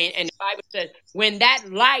his thing, and Yes. the Bible says, when that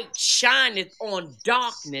light shineth on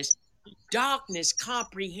darkness, darkness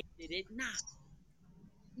comprehended it not.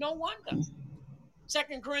 No wonder.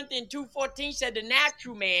 2 Corinthians 2:14 said the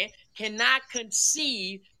natural man cannot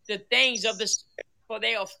conceive the things of the spirit, for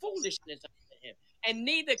they are foolishness unto him. And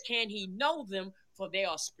neither can he know them, for they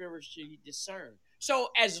are spiritually discerned. So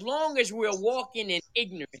as long as we're walking in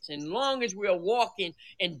ignorance, and long as we're walking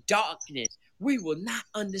in darkness, we will not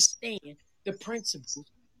understand the principles of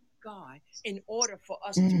God in order for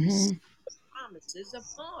us to receive Mm-hmm. the promises of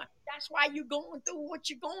God. That's why you're going through what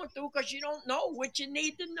you're going through, because you don't know what you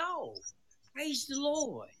need to know. Praise the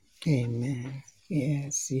Lord. Amen.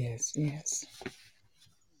 Yes, yes, yes.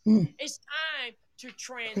 Mm, It's time to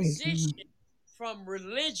praise Him. transition from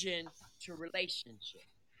religion to relationship.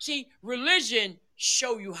 See, religion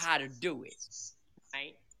show you how to do it,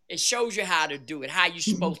 right? It shows you how to do it, how you're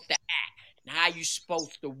Mm, supposed to act, and how you're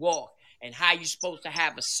supposed to walk, and how you're supposed to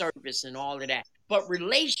have a service and all of that. But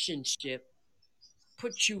relationship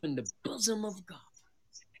puts you in the bosom of God,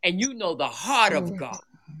 and you know the heart of glory. God.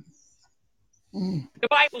 Mm, The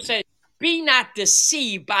Bible says, be not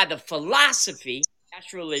deceived by the philosophy,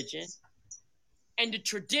 that's religion, and the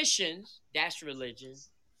traditions, that's religion,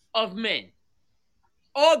 of men,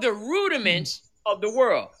 or the mm, rudiments of the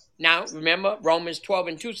world. Now, remember, Romans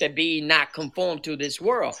 12:2 said, be not conformed to this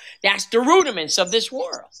world. That's the rudiments of this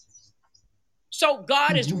world. So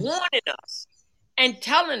God is mhm. warning us and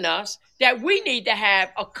telling us that we need to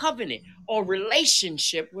have a covenant or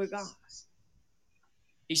relationship with God.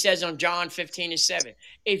 He says on John 15:7,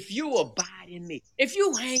 if you abide in me, if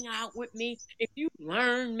you hang out with me, if you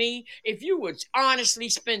learn me, if you would honestly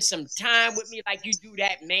spend some time with me like you do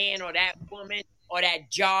that man or that woman or that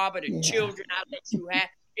job or the Yeah. children I let you have,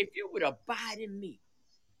 if you would abide in me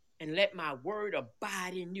and let my word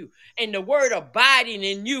abide in you, and the word abiding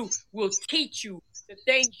in you will teach you the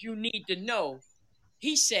things you need to know.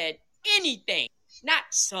 He said anything, not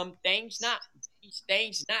some things, not these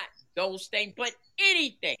things, not those things, but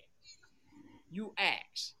anything you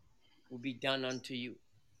ask will be done unto you.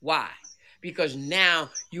 Why? Because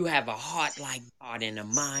now you have a heart like God and a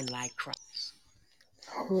mind like Christ.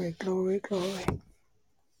 Glory, glory, glory.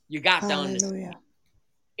 You got to understand. Hallelujah.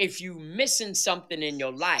 If you missing something in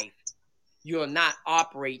your life, you're not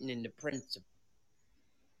operating in the principle.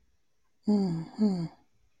 Mm, mm,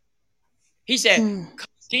 He said, mm,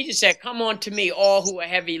 Jesus said, come on to me, all who are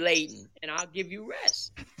heavy laden, and I'll give you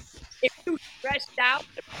rest. If you stressed out,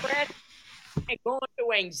 depressed, and going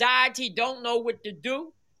through anxiety, don't know what to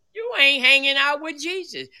do, you ain't hanging out with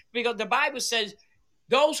Jesus. Because the Bible says,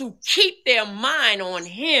 those who keep their mind on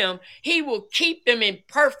him, he will keep them in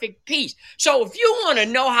perfect peace. So if you want to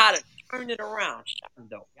know how to turn it around,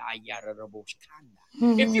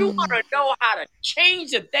 if you want mm, to know how to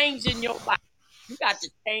change the things in your life, you got to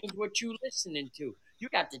change what you listening to. You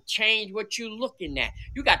got to change what you looking at.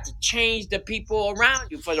 You got to change the people around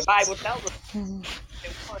you. For the Bible tells us mm.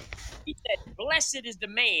 in one, he said, blessed is the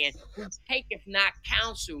man who taketh not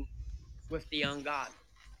counsel with the ungodly,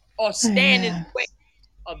 or stand in the Amen. way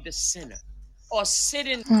of the sinner, or sit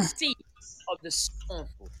in the Mm, seat of the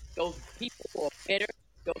scornful. Those people who are bitter,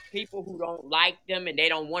 those people who don't like them and they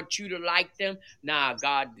don't want you to like them. Nah,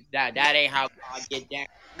 God, that ain't how God get down.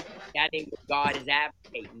 That ain't what God is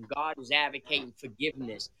advocating. God is advocating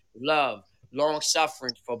forgiveness, love, long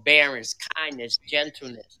suffering, forbearance, kindness,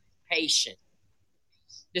 gentleness, patience.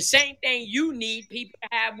 The same thing you need people to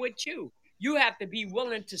have with you. You have to be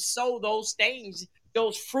willing to sow those things,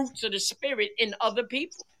 those fruits of the Spirit in other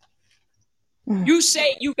people. mm, You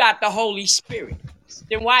say you got the Holy Spirit,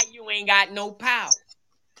 then why you ain't got no power?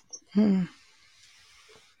 mm.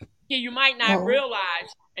 Yeah, you might not Oh.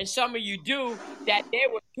 realize, and some of you do, that there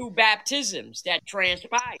were two baptisms that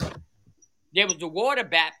transpired. There was the water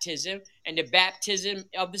baptism and the baptism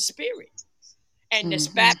of the Spirit. And this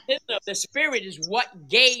Mm-hmm. baptism of the Spirit is what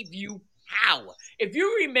gave you power. If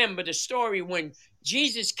you remember the story when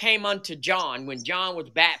Jesus came unto John, when John was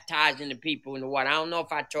baptizing the people in the water. I don't know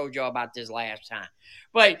if I told y'all about this last time,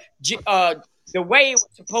 but the way it was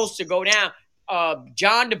supposed to go down,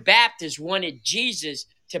 John the Baptist wanted Jesus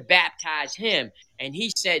to baptize him, and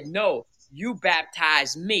he said, "No, you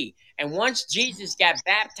baptize me." And once Jesus got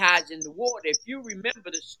baptized in the water, if you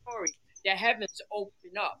remember the story, the heavens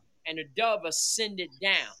opened up and a dove ascended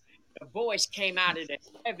down. A voice came out of the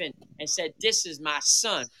heaven and said, "This is my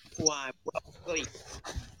son who I am well pleased."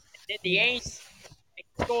 And then the angel Yes.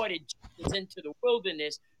 escorted Jesus into the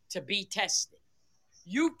wilderness to be tested.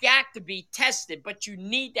 You got to be tested, but you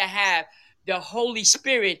need to have the Holy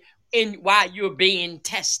Spirit in while you're being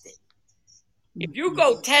tested. If you Mm-hmm.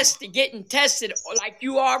 go getting tested like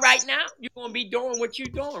you are right now, you're gonna be doing what you're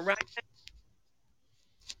doing right.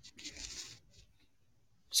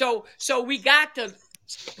 So we got to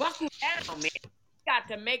buckle down, man. We got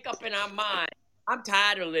to make up in our mind. I'm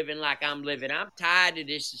tired of living like I'm living. I'm tired of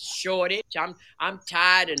this shortage. I'm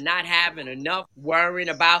tired of not having enough, worrying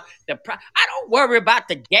about I don't worry about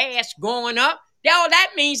the gas going up. All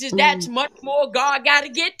that means is that's Mm. much more God got to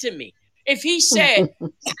get to me. If he said,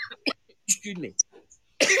 excuse me,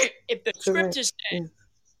 if the Correct. scripture said, Yes.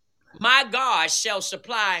 my God shall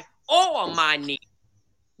supply all my needs,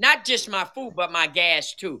 not just my food, but my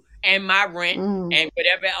gas too. and my rent Mm. and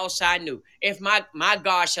whatever else I knew. If my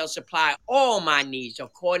God shall supply all my needs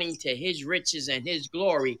according to his riches and his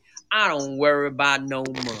glory, I don't worry about no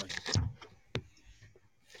money.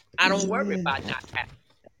 I don't worry Amen. about not having.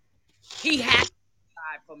 He has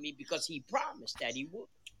supplied for me because he promised that he would.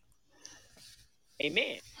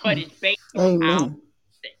 Amen. But it's based on our Amen.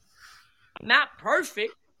 thing. I'm not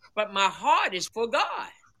perfect, but my heart is for God.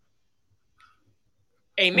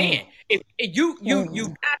 Mm. Amen. If you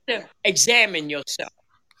Amen. got to examine yourself.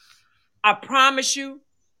 I promise you,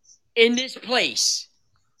 in this place,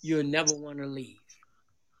 you'll never want to leave.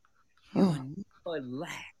 You'll Mm. never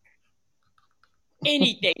lack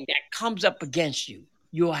anything that comes up against you.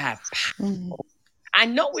 You'll have power. Mm. I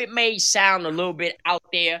know it may sound a little bit out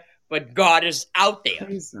there, but God is out there.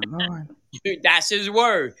 Praise the Lord. That's His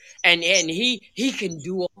word, and He can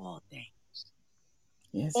do all things.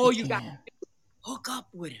 Yes, He All you got to can. hook up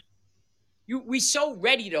with Him. We so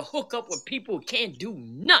ready to hook up with people who can't do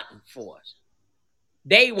nothing for us.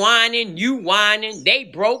 They whining, you whining. They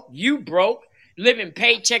broke, you broke. Living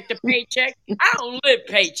paycheck to paycheck. I don't live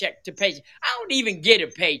paycheck to paycheck. I don't even get a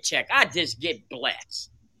paycheck. I just get blessed.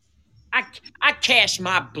 I I cash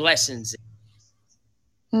my blessings in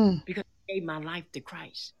Mm. because I gave my life to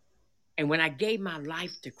Christ. And when I gave my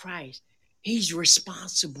life to Christ, He's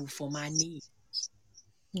responsible for my needs.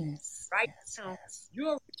 Yes. Right Yes. now, Yes.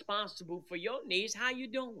 you're responsible for your needs. How you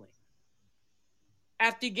doing?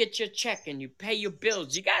 After you get your check and you pay your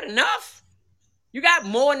bills, you got enough? You got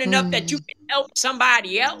more than enough that you Mm. can help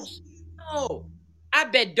somebody else? No. I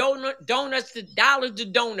bet donuts to dollars to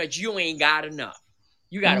donuts, you ain't got enough.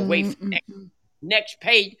 You got to wait Mm. for Mm. next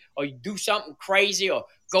pay, or you do something crazy, or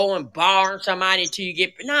go and borrow somebody until you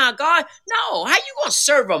get. Nah, God, no. How you gonna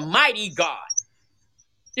serve a mighty God,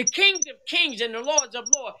 the kings of kings and the lords of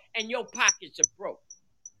lords, and your pockets are broke,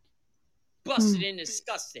 busted Mm. and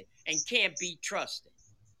disgusted, and can't be trusted?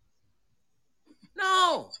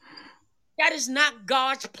 No, that is not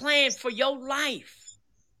God's plan for your life.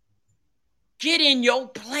 Get in your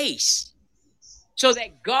place so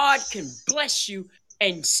that God can bless you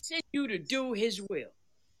and send you to do His will.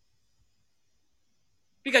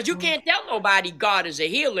 Because you Oh, can't tell nobody God is a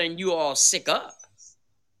healer and you all sick up.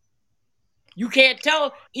 You can't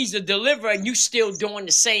tell He's a deliverer and you still doing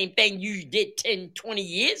the same thing you did 10, 20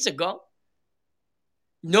 years ago.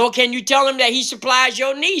 Nor can you tell Him that He supplies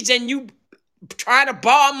your needs and you try to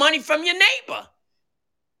borrow money from your neighbor.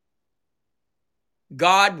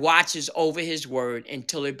 God watches over His word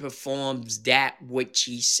until it performs that which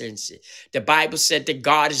He sends it. The Bible said that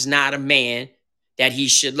God is not a man that He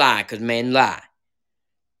should lie, because men lie,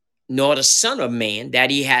 nor the Son of Man that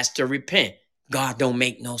He has to repent. God don't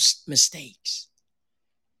make no mistakes.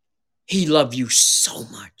 He loves you so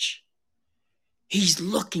much. He's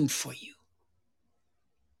looking for you.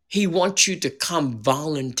 He wants you to come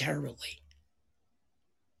voluntarily.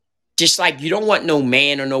 Just like you don't want no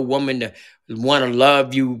man or no woman to want to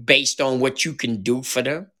love you based on what you can do for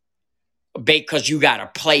them, because you got a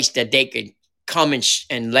place that they can come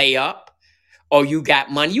and lay up, or you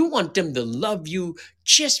got money. You want them to love you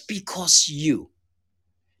just because you.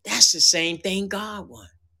 That's the same thing God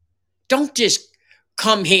wants. Don't just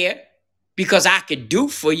come here because I could do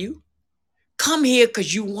for you. Come here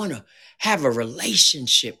because you want to have a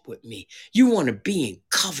relationship with me. You want to be in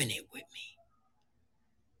covenant with me.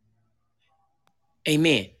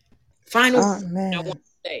 Amen. Final thing I want amen. to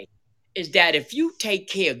say is that if you take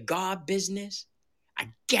care of God business, I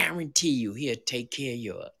guarantee you He'll take care of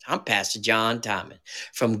yours. I'm Pastor John Thomas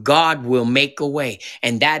from God Will Make a Way.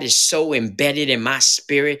 And that is so embedded in my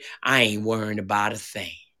spirit, I ain't worrying about a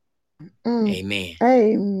thing. Mm. Amen.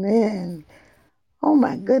 Amen. Oh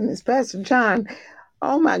my goodness, Pastor John.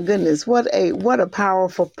 Oh my goodness, what a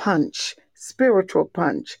powerful punch, spiritual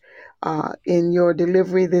punch, in your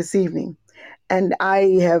delivery this evening. And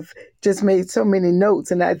I have just made so many notes.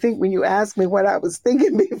 And I think when you asked me what I was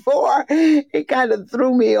thinking before, it kind of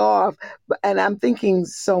threw me off. And I'm thinking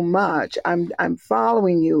so much. I'm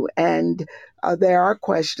following you, and there are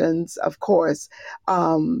questions, of course,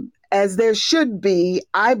 as there should be,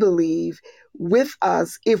 I believe, with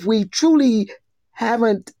us if we truly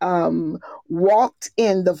haven't walked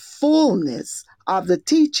in the fullness of the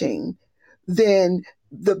teaching. Then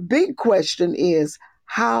the big question is,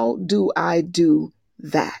 how do I do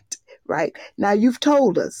that? Right? Now, you've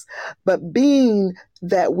told us, but being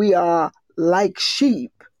that we are like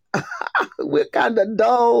sheep, we're kind of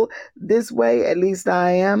dull this way, at least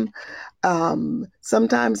I am.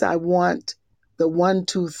 Sometimes I want the one,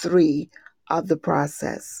 two, three of the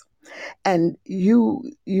process. And you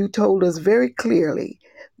told us very clearly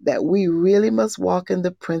that we really must walk in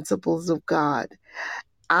the principles of God.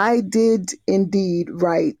 I did indeed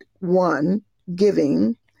write one,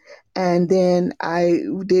 giving, and then I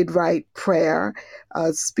did write prayer,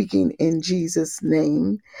 speaking in Jesus'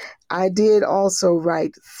 name. I did also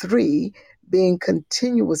write three, being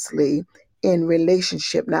continuously in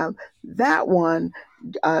relationship. Now, that one,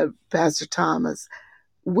 Pastor Thomas,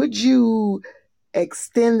 would you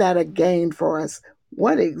extend that again for us?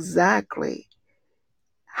 What exactly,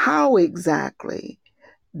 how exactly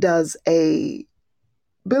does a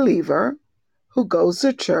believer who goes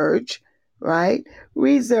to church, right,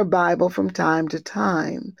 reads their Bible from time to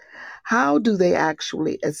time, how do they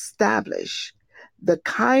actually establish the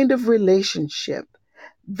kind of relationship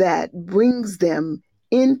that brings them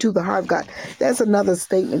into the heart of God? That's another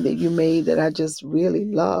statement that you made that I just really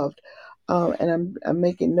loved. And I'm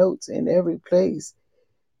making notes in every place.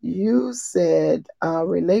 You said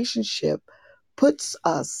relationship puts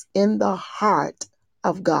us in the heart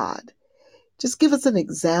of God. Just give us an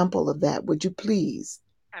example of that, would you please?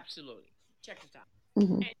 Absolutely. Check this out.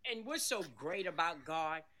 Hmm. And what's so great about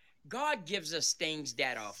God? God gives us things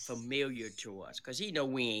that are familiar to us because He know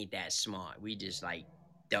we ain't that smart. We just like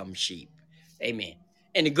dumb sheep. Amen.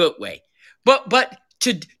 In a good way. But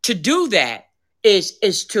to do that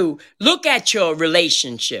is to look at your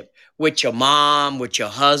relationship with your mom, with your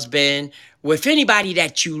husband, with anybody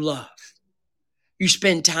that you love. You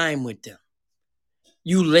spend time with them.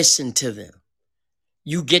 You listen to them.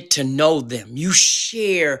 You get to know them. You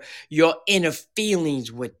share your inner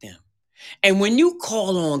feelings with them. And when you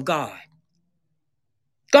call on God,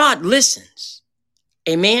 God listens.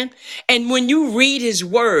 Amen. And when you read his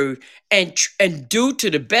word and do to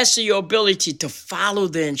the best of your ability to follow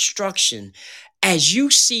the instruction, as you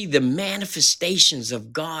see the manifestations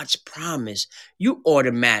of God's promise, you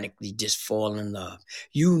automatically just fall in love.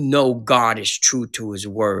 You know God is true to his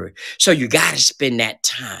word. So you got to spend that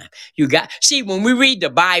time. See, when we read the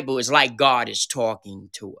Bible, it's like God is talking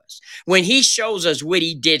to us. When he shows us what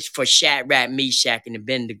he did for Shadrach, Meshach, and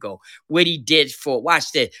Abednego, what he did for,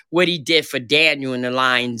 watch this, what he did for Daniel in the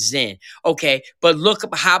lion's den. Okay, but look,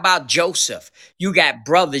 how about Joseph? You got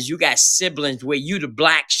brothers, you got siblings where you the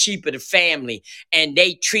black sheep of the family and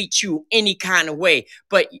they treat you any kind of way.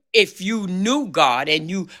 But if you knew God and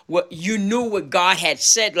you knew what God had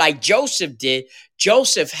said, like Joseph did,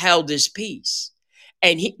 Joseph held his peace.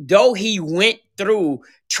 And though he went through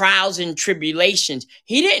trials and tribulations,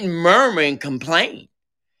 he didn't murmur and complain.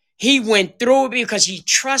 He went through it because he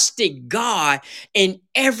trusted God in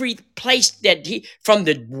every place that from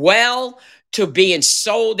the well to being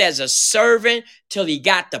sold as a servant till he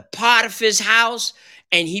got to Potiphar's house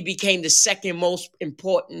and he became the second most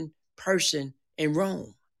important person in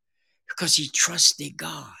Rome because he trusted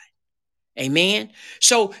God. Amen.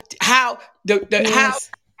 So how how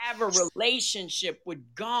Yes. have a relationship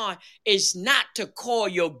with God is not to call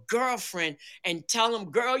your girlfriend and tell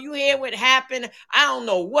them, girl, you hear what happened? I don't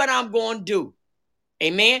know what I'm going to do.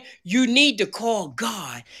 Amen. You need to call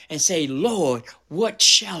God and say, Lord, what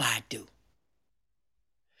shall I do?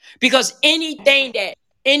 Because any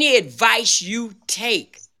advice you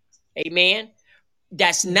take, amen,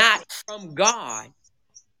 that's not from God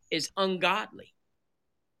is ungodly.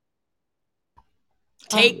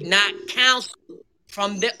 Uh, Take not counsel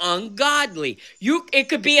from the ungodly. It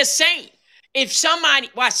could be a saint. If somebody,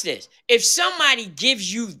 watch this, if somebody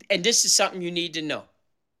gives you, and this is something you need to know,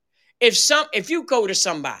 if you go to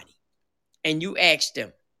somebody and you ask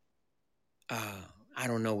them, I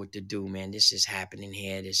don't know what to do, man. This is happening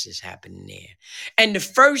here, this is happening there. And the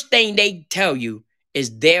first thing they tell you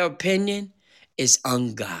is their opinion is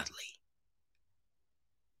ungodly.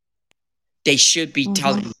 They should be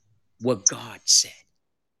telling mhm, you what God said.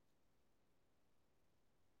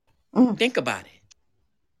 mm, Think about it.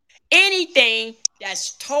 Anything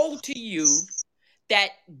that's told to you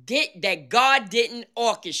that God didn't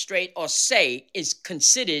orchestrate or say is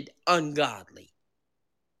considered ungodly.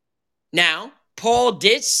 Now, Paul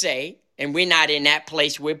did say, and we're not in that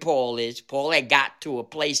place where Paul is. Paul had got to a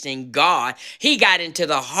place in God. He got into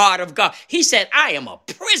the heart of God. He said, I am a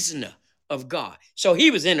prisoner of God. So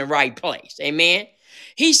he was in the right place. Amen.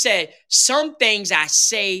 He said, some things I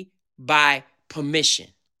say by permission,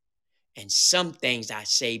 and some things I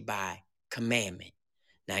say by commandment.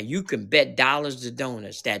 Now, you can bet dollars to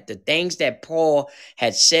donuts that the things that Paul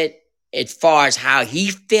had said as far as how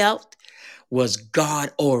he felt was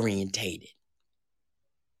God orientated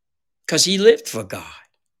because he lived for God.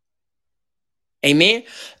 Amen.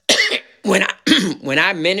 when I when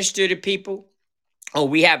I minister to people, or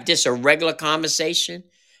we have just a regular conversation,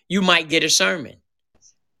 you might get a sermon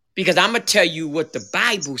because I'm gonna tell you what the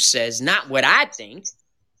Bible says, not what I think.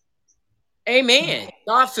 Amen.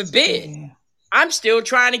 God forbid. yeah. I'm still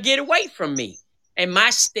trying to get away from me and my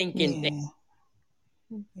stinking thing.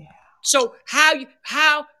 Yeah. So how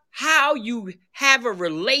you have a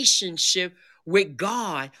relationship with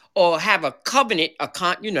God or have a covenant,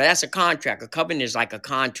 that's a contract. A covenant is like a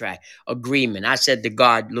contract agreement. I said to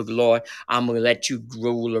God, look, Lord, I'm going to let you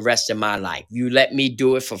rule the rest of my life. You let me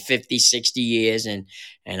do it for 50, 60 years and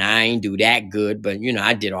I ain't do that good, but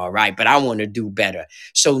I did all right, but I want to do better.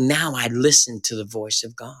 So now I listen to the voice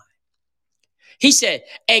of God. He said,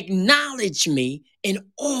 acknowledge me in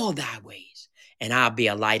all thy ways, and I'll be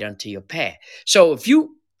a light unto your path. So if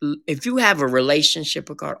you have a relationship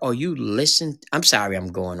with God, or you listen, I'm sorry, I'm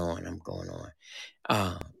going on.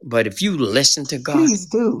 But if you listen to God, Please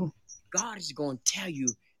do. God is going to tell you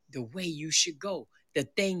the way you should go, the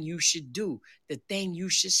thing you should do, the thing you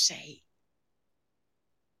should say.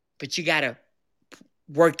 But you got to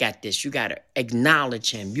work at this. You got to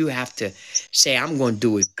acknowledge him. You have to say, I'm going to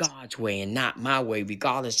do it God's way and not my way,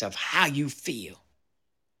 regardless of how you feel.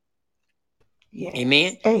 Yes.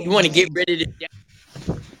 Amen. Amen. You want to get rid of the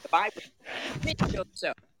devil. The Bible, submit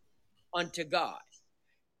yourself unto God.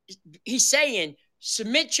 He's saying,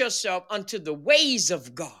 submit yourself unto the ways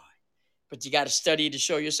of God. But you got to study to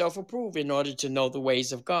show yourself approved in order to know the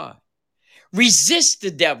ways of God. Resist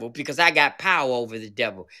the devil, because I got power over the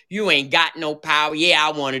devil. You ain't got no power. Yeah,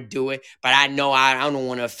 I want to do it, but I know I don't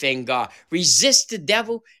want to offend God. Resist the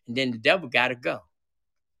devil, and then the devil got to go.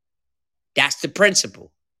 That's the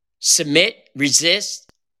principle. Submit,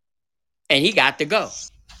 resist, and he got to go.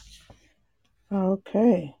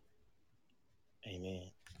 Okay. Amen.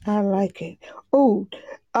 I like it.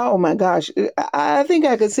 Oh my gosh. I think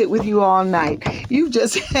I could sit with you all night. You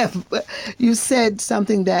said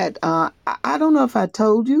something that I don't know if I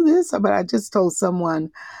told you this, but I just told someone.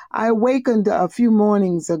 I awakened a few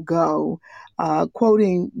mornings ago,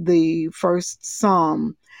 quoting the first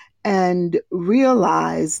Psalm, and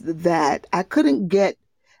realized that I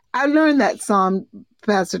learned that Psalm,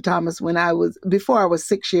 Pastor Thomas, before I was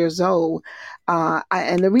 6 years old.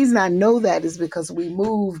 And the reason I know that is because we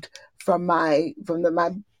moved from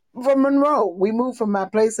from Monroe. We moved from my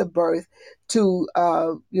place of birth to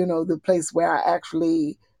the place where I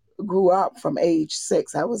actually grew up from age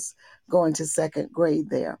 6. I was going to second grade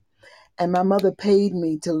there. And my mother paid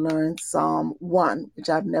me to learn Psalm 1, which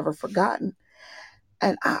I've never forgotten.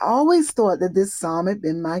 And I always thought that this psalm had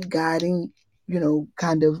been my guiding,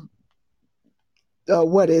 kind of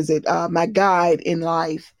my guide in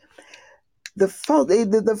life.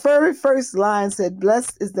 The very first line said,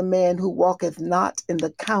 "Blessed is the man who walketh not in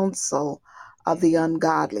the counsel of the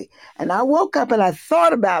ungodly." And I woke up and I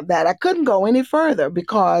thought about that. I couldn't go any further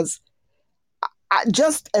because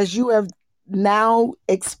just as you have now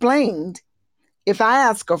explained, if I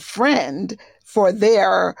ask a friend for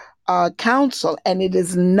their counsel and it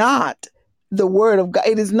is not the word of God,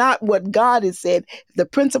 it is not what God has said, the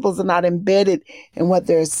principles are not embedded in what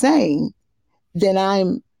they're saying, then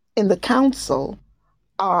I'm in the counsel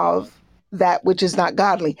of that which is not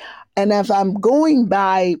godly. And if I'm going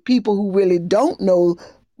by people who really don't know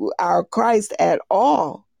our Christ at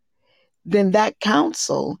all, then that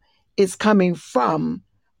counsel is coming from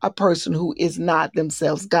a person who is not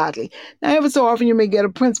themselves godly. Now, ever so often you may get a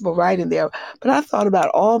principle right in there, but I thought about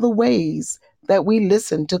all the ways that we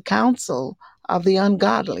listen to counsel of the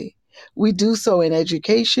ungodly. We do so in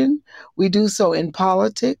education. We do so in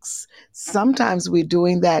politics. Sometimes we're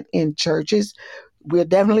doing that in churches. We're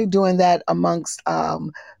definitely doing that amongst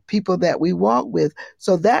people that we walk with.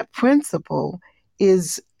 So that principle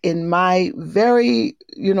is in my very,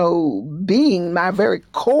 being, my very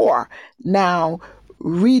core now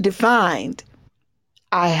redefined.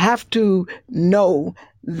 I have to know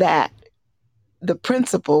that the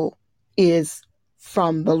principle is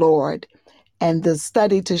from the Lord. And the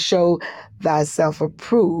study to show thyself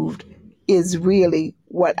approved is really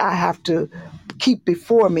what I have to keep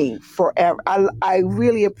before me forever. I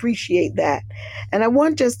really appreciate that. And I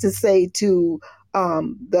want just to say to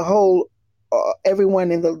the whole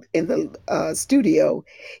everyone in the studio,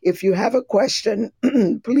 if you have a question,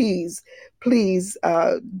 please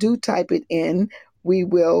do type it in. We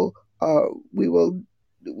will we'll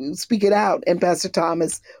speak it out, and Pastor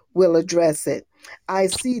Thomas will address it. I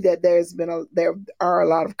see that there are a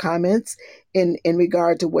lot of comments in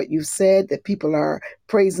regard to what you've said, that people are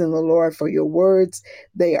praising the Lord for your words.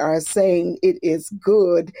 They are saying it is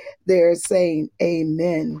good. They're saying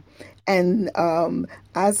amen. And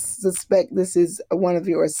I suspect this is one of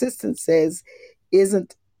your assistants says,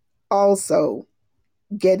 isn't also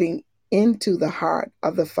getting into the heart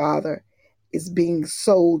of the Father is being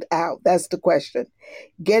sold out? That's the question.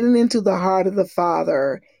 Getting into the heart of the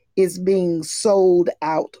Father is being sold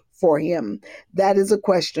out for him? That is a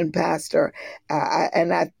question, Pastor.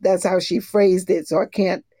 That's how she phrased it. So I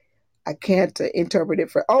can't interpret it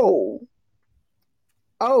for,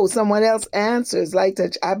 someone else answers. Like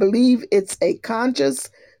touch. I believe it's a conscious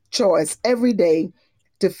choice every day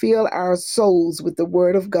to fill our souls with the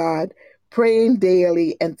Word of God, praying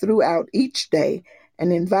daily and throughout each day,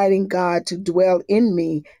 and inviting God to dwell in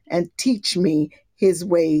me and teach me His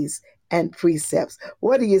ways and precepts.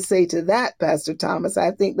 What do you say to that, Pastor Thomas?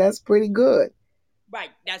 I think that's pretty good.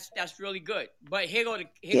 Right. That's really good. But here go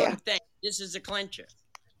Yeah. the thing. This is a clincher.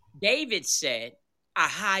 David said, "I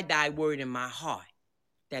hide thy word in my heart,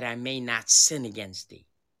 that I may not sin against thee."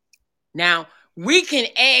 Now, we can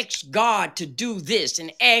ask God to do this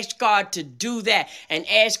and ask God to do that and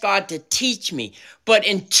ask God to teach me. But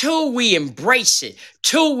until we embrace it,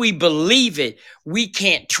 till we believe it, we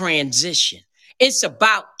can't transition. It's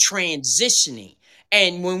about transitioning.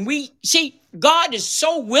 And when we see, God is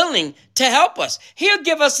so willing to help us, He'll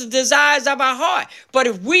give us the desires of our heart. But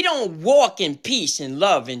if we don't walk in peace and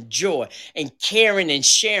love and joy and caring and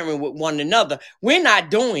sharing with one another, we're not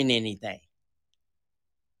doing anything.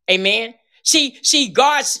 Amen. See,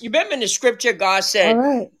 God, you remember in the scripture, God All said,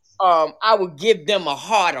 right. I will give them a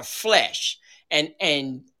heart of flesh, and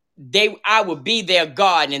I will be their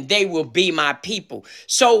God, and they will be my people.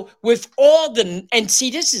 So with all the and see,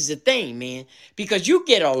 this is the thing, man, because you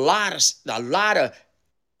get a lot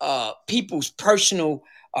of people's personal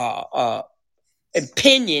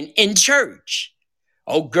opinion in church.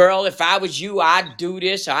 Oh, girl, if I was you, I'd do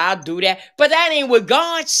this or I'll do that. But that ain't what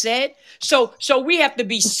God said. So we have to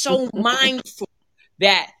be so mindful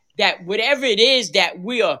that whatever it is that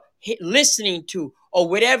we are listening to or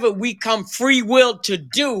whatever we come free will to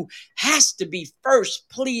do has to be first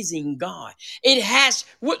pleasing God. It has.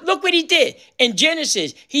 Look what He did in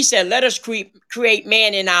Genesis. He said, "Let us create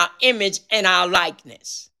man in our image and our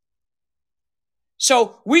likeness."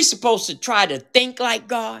 So we're supposed to try to think like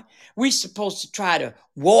God. We're supposed to try to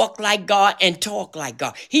walk like God and talk like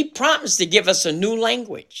God. He promised to give us a new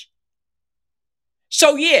language.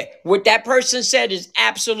 So yeah, what that person said is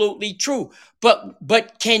absolutely true.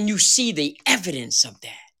 But can you see the evidence of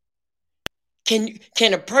that?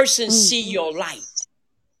 Can a person see Mhm. your light?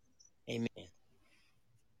 Amen.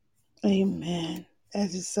 Amen.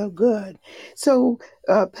 That is so good. So,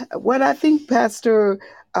 what I think, Pastor,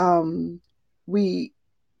 um, we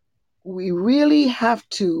we really have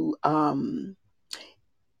to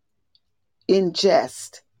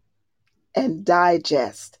ingest and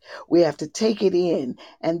digest. We have to take it in,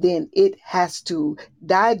 and then it has to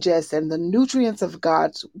digest. And the nutrients of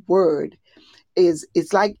God's word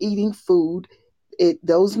it's like eating food.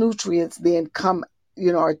 Those nutrients then come,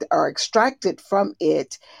 are extracted from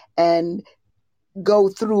it and go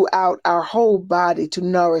throughout our whole body to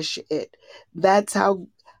nourish it. That's how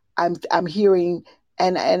I'm hearing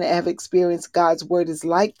and have experienced God's word is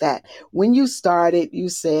like that. When you started, you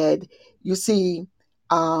said, you see,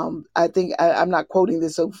 I think I'm not quoting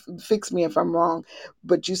this, so fix me if I'm wrong,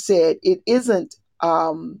 but you said it isn't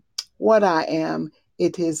what I am,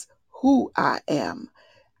 it is who I am.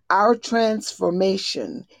 Our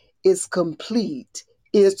transformation is complete,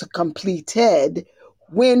 is completed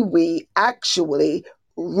when we actually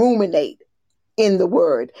ruminate in the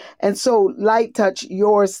word. And so, Light Touch,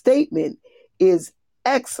 your statement is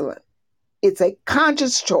excellent. It's a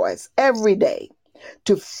conscious choice every day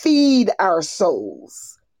to feed our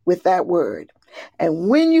souls with that word. And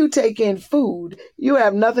when you take in food, you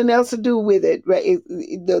have nothing else to do with it. Right?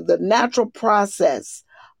 The natural process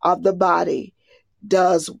of the body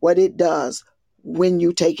does what it does when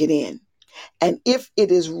you take it in. And if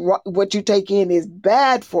it is what you take in is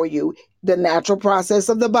bad for you, the natural process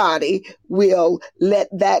of the body will let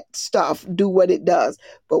that stuff do what it does.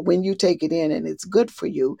 But when you take it in and it's good for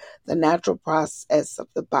you, the natural process of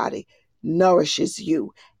the body nourishes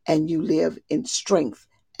you and you live in strength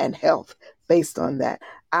and health based on that.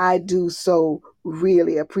 I do so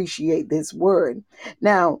really appreciate this word.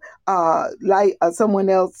 Now, like someone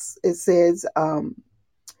else, it says,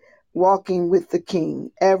 walking with the king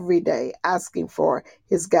every day, asking for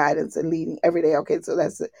his guidance and leading every day. Okay, so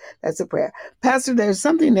that's a prayer. Pastor, there's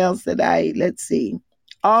something else that let's see.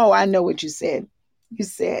 Oh, I know what you said. You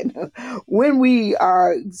said when we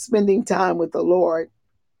are spending time with the Lord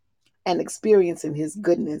and experiencing his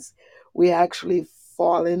goodness, we actually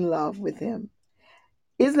fall in love with him.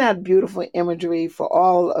 Isn't that beautiful imagery for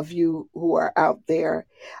all of you who are out there?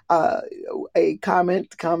 Uh, a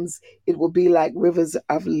comment comes, it will be like rivers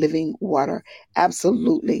of living water.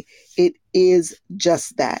 Absolutely. It is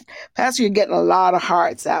just that. Pastor, you're getting a lot of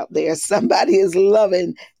hearts out there. Somebody is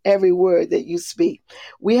loving every word that you speak.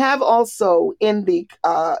 We have also in the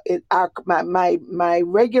my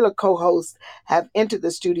regular co-hosts have entered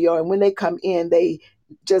the studio, and when they come in, they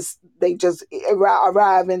just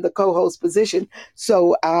arrive in the co-host position.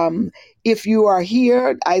 So if you are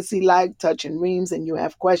here, I see like touching reams, and you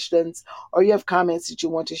have questions or you have comments that you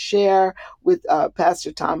want to share with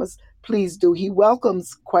Pastor Thomas, please do. He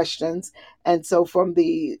welcomes questions, and so from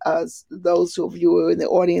the those of you who are in the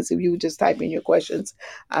audience, if you just type in your questions,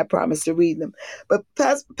 I promise to read them. But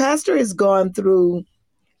Pastor has gone through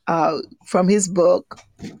from his book,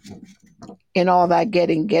 "In All That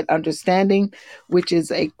Getting, Get Understanding," which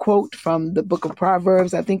is a quote from the book of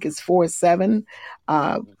Proverbs. I think it's 4:7.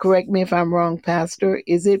 Correct me if I'm wrong, Pastor.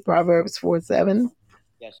 Is it Proverbs 4:7?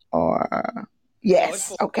 Yes. Or No, it's yes,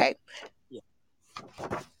 four. okay. Yeah.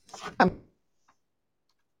 I'm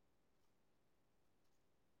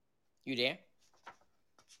You there?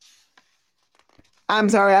 I'm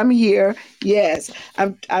sorry, I'm here. Yes.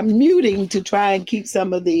 I'm muting to try and keep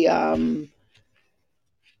some of the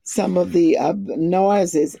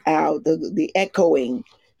noises out, the echoing.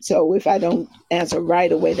 So if I don't answer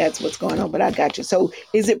right away, that's what's going on. But I got you. So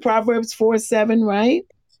is it Proverbs 4:7, right?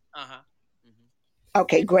 Uh-huh. Hmm.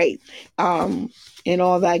 Okay, great. In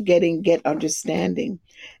all that getting, get understanding.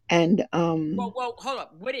 And Well, hold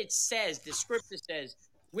up. What it says, the scripture says,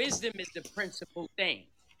 wisdom is the principal thing.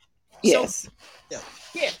 So, yes.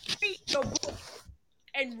 yeah, read your book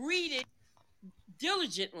and read it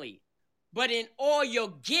diligently. But in all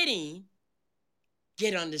you're getting,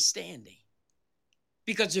 get understanding.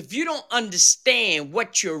 Because if you don't understand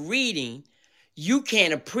what you're reading, you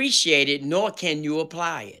can't appreciate it, nor can you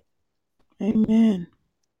apply it. Amen.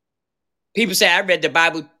 People say, I read the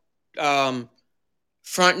Bible um,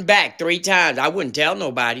 front and back 3 times. I wouldn't tell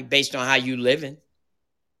nobody based on how you living,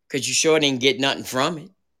 because you sure didn't get nothing from it.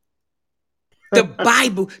 The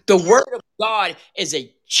Bible, the Word of God, is a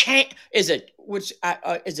is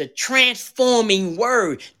a transforming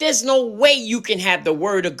word. There's no way you can have the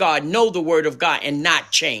Word of God, know the Word of God, and not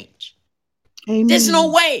change. There's no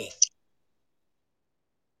Amen. way.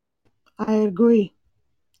 I agree.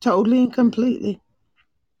 Totally and completely.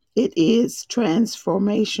 It is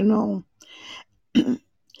transformational.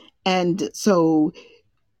 And so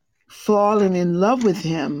falling in love with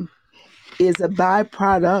him is a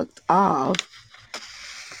byproduct of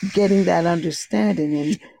getting that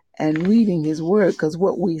understanding and reading his word, because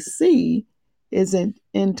what we see is an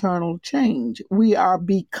internal change. We are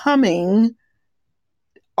becoming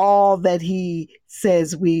all that he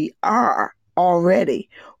says we are already.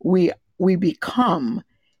 We become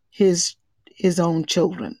his his own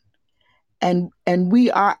children, and we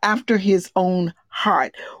are after his own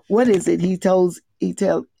heart. What is it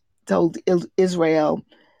told Israel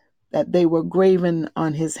that they were graven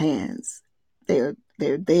on his hands? They're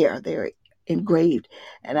there. They're engraved,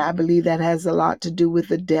 and I believe that has a lot to do with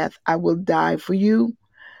the death. I will die for you.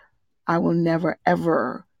 I will never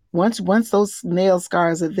ever. Once those nail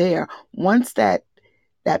scars are there, once that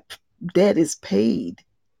debt is paid,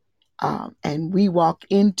 and we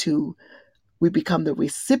become the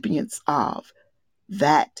recipients of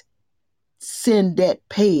that sin debt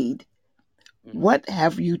paid. Mhm. What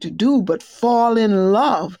have you to do but fall in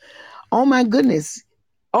love? Oh my goodness.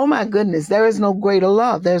 Oh my goodness. There is no greater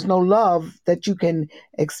love. There's no love that you can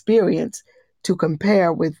experience to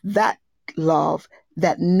compare with that love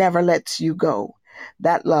that never lets you go.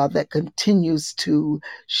 That love that continues to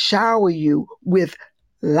shower you with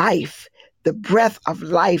life, the breath of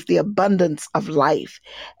life, the abundance of life.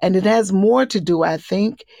 And it has more to do, I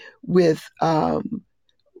think, with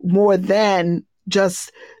more than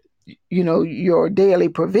just your daily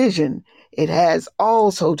provision. It has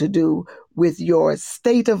also to do with your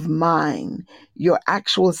state of mind, your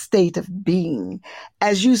actual state of being.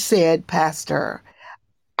 As you said, Pastor,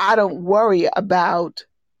 I don't worry about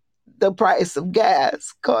the price of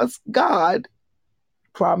gas because God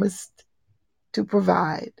promised to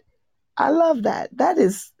provide. I love that.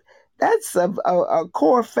 That's a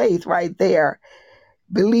core faith right there,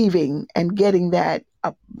 believing and getting that,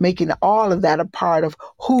 making all of that a part of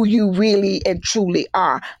who you really and truly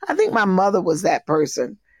are. I think my mother was that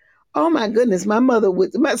person. Oh my goodness, my mother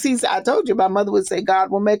would. See, I told you, my mother would say, "God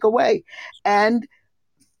will make a way," and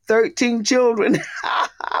 13 children,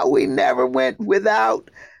 we never went without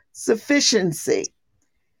sufficiency.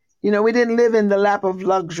 We didn't live in the lap of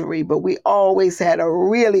luxury, but we always had a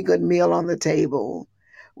really good meal on the table.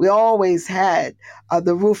 We always had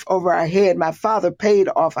the roof over our head. My father paid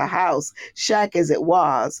off a house, shack as it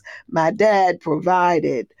was. My dad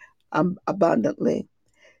provided abundantly.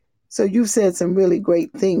 So you've said some really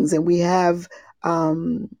great things, and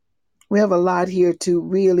um, we have a lot here to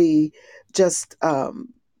really just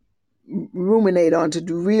ruminate on, to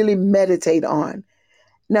really meditate on.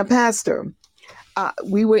 Now, Pastor,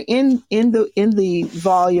 we were in the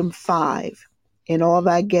volume 5, in all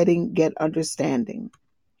that getting get understanding,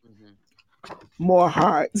 Hmm. more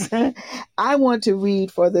hearts. I want to read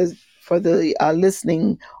for the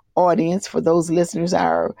listening audience, for those listeners,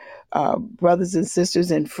 our brothers and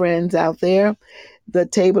sisters and friends out there, the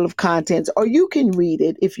table of contents, or you can read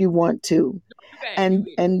it if you want to. You go ahead. You And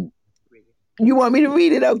read it. and Read it. you want me to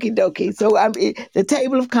read it? Okie dokie. So the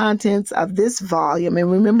table of contents of this volume,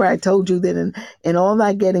 and remember I told you that in all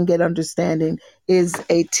that get understanding is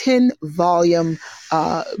a 10 volume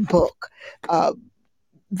book. Uh,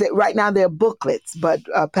 right now they're booklets, but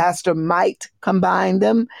Pastor might combine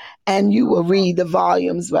them, and you will read the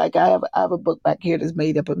volumes. Like I have a book back here that's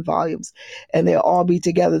made up in volumes, and they'll all be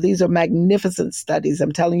together. These are magnificent studies.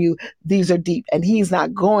 I'm telling you, these are deep, and he's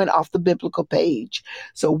not going off the biblical page.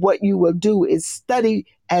 So what you will do is study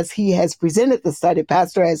as he has presented the study.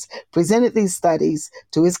 Pastor has presented these studies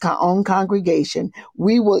to his own congregation.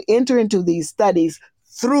 We will enter into these studies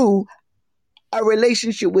through a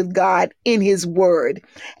relationship with God in His Word,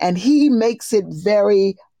 and He makes it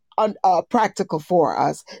very practical for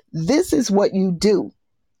us. This is what you do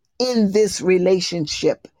in this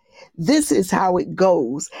relationship. This is how it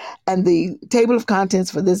goes. And the table of contents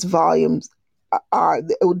for this volume are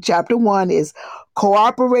chapter 1 is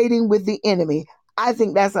cooperating with the enemy. I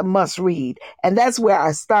think that's a must read. And that's where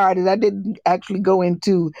I started. I didn't actually go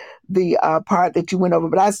into the part that you went over,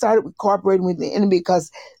 but I started with cooperating with the enemy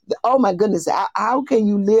because, oh my goodness, how can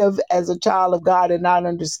you live as a child of God and not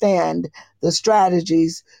understand the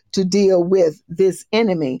strategies to deal with this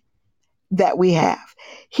enemy that we have?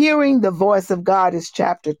 Hearing the voice of God is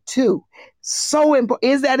chapter 2. So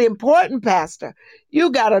important. Is that important, Pastor? You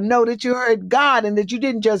got to know that you heard God and that you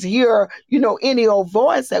didn't just hear, any old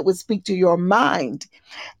voice that would speak to your mind.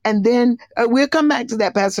 And then we'll come back to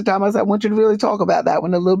that, Pastor Thomas. I want you to really talk about that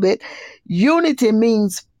one a little bit. Unity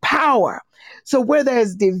means power. So where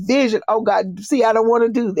there's division, oh God, see, I don't want to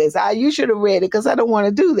do this. You should have read it because I don't want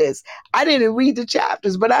to do this. I didn't read the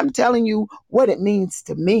chapters, but I'm telling you what it means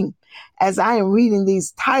to me. As I am reading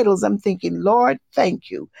these titles, I'm thinking, Lord, thank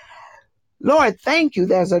you. Lord, thank you.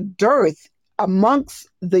 There's a dearth amongst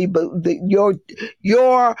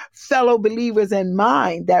your fellow believers and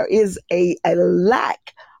mine. There is a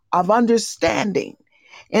lack of understanding.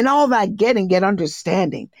 And all that get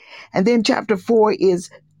understanding. And then chapter 4 is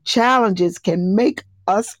challenges can make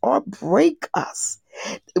us or break us.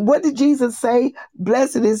 What did Jesus say?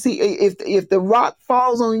 Blessed is he if the rock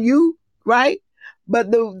falls on you, right? But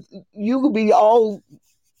you will be all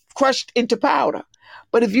crushed into powder.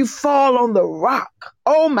 But if you fall on the rock,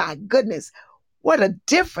 oh my goodness, what a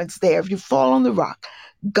difference there if you fall on the rock.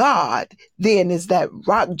 God then is that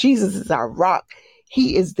rock. Jesus is our rock.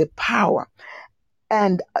 He is the power.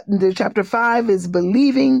 And the chapter 5 is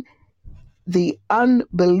believing the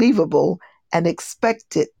unbelievable and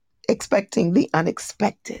expecting the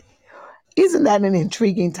unexpected. Isn't that an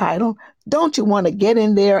intriguing title? Don't you want to get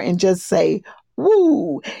in there and just say,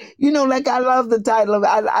 woo? Like I love the title of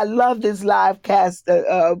I love this live cast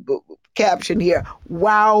caption here.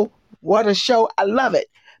 Wow, what a show. I love it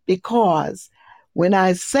because when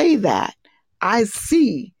I say that, I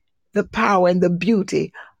see the power and the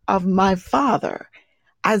beauty of my Father.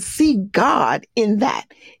 I see God in that.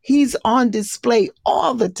 He's on display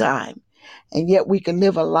all the time. And yet we can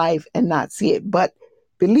live a life and not see it, but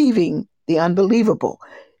believing the unbelievable.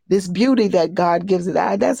 This beauty that God gives it.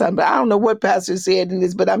 I don't know what Pastor said in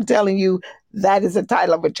this, but I'm telling you, that is the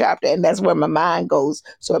title of a chapter, and that's where my mind goes.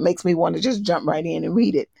 So it makes me want to just jump right in and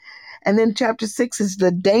read it. And then chapter 6 is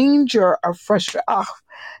the danger of frustration. Oh,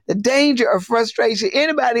 the danger of frustration.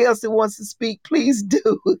 Anybody else that wants to speak, please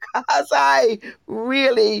do, because I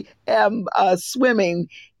really am swimming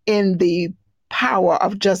in the power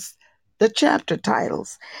of just the chapter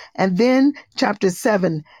titles. And then chapter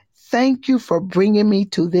 7, thank you for bringing me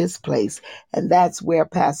to this place. And that's where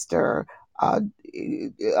Pastor uh,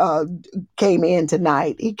 uh, came in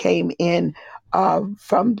tonight. He came in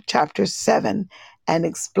from chapter 7 and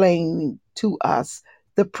explained to us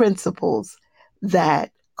the principles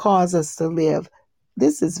that cause us to live.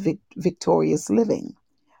 This is victorious living.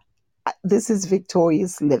 This is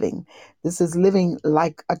victorious living. This is living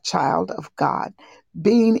like a child of God,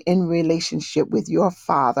 being in relationship with your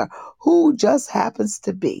Father, who just happens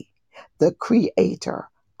to be the creator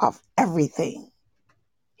of everything.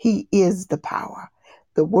 He is the power.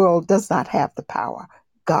 The world does not have the power.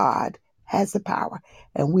 God has the power,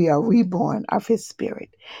 and we are reborn of his spirit.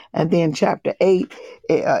 And then chapter 8,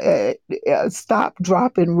 stop,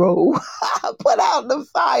 drop, and roll. Put out the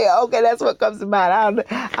fire. Okay, that's what comes to mind.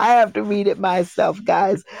 I have to read it myself,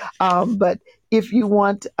 guys. But if you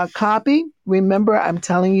want a copy, remember I'm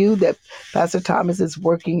telling you that Pastor Thomas is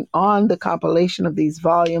working on the compilation of these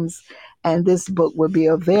volumes, and this book will be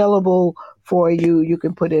available for you. You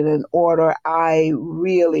can put it in order. I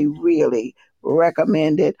really, really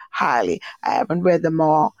recommend it highly. I haven't read them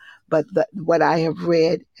all, but what I have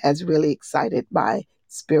read has really excited my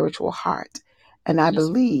spiritual heart. And I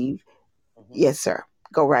Listen. believe, Mhm. yes, sir,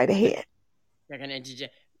 go right ahead. Second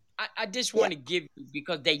interject. I just Yeah. want to give you,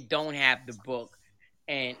 because they don't have the book,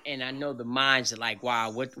 and I know the minds are like,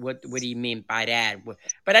 wow, what do you mean by that?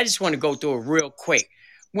 But I just want to go through it real quick.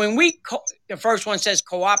 When the first one says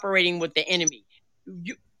cooperating with the enemy,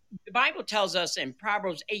 you, the Bible tells us in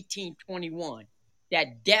Proverbs 18:21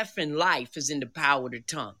 that death and life is in the power of the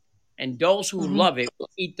tongue, and those who Mhm. love it will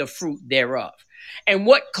eat the fruit thereof. And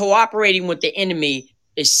what cooperating with the enemy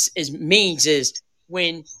is means is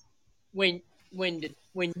when when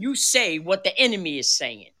when you say what the enemy is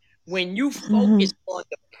saying, when you focus Mhm. on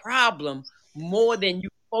the problem more than you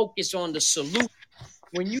focus on the solution,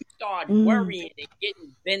 when you start Mhm. worrying and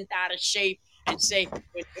getting bent out of shape and say,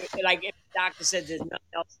 like if the doctor says there's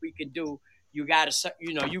nothing else we can do, you gotta,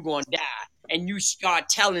 you're gonna die, and you start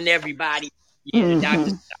telling everybody, yeah, the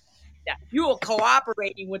doctor Mhm. said that, you are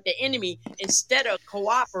cooperating with the enemy instead of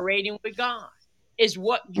cooperating with God. Is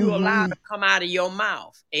what you allow Mhm. to come out of your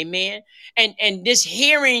mouth. Amen. And this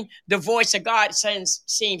hearing the voice of God seems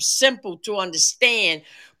simple to understand,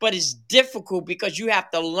 but it's difficult because you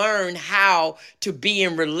have to learn how to be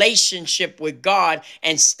in relationship with God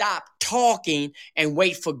and stop talking and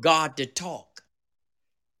wait for God to talk.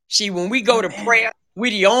 See, when we go to Amen. prayer,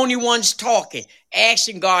 we're the only ones talking,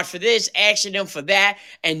 asking God for this, asking Him for that,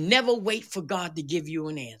 and never wait for God to give you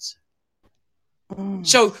an answer. Mm.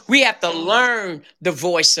 So we have to learn the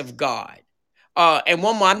voice of God. And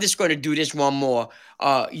one more, I'm just going to do this one more.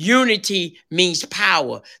 Unity means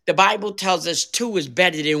power. The Bible tells us two is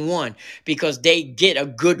better than one because they get a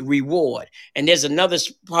good reward. And there's another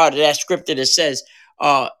part of that scripture that says,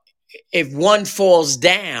 uh, if one falls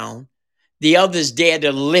down, the others dare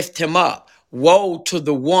to lift him up. Woe to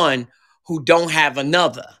the one who don't have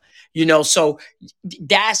another. So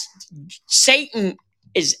that's Satan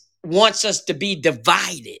is wants us to be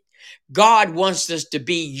divided. God wants us to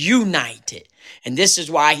be united. And this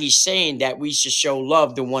is why he's saying that we should show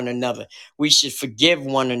love to one another. We should forgive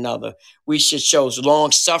one another. We should show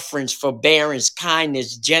long sufferance, forbearance,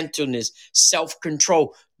 kindness, gentleness,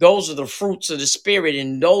 self-control. Those are the fruits of the spirit,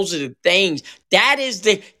 and those are the things. That is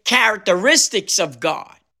the characteristics of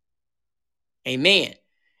God. Amen.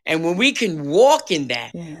 And when we can walk in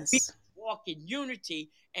that, we Yes. can walk in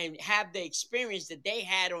unity and have the experience that they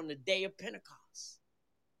had on the day of Pentecost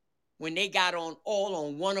when they got on all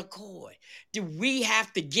on one accord. Do we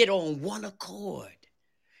have to get on one accord?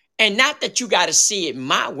 And not that you got to see it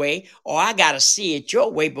my way or I got to see it your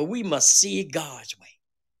way, but we must see it God's way.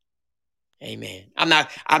 Amen.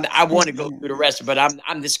 I want to go Amen. through the rest, but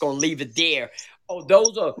I'm just going to leave it there. Oh,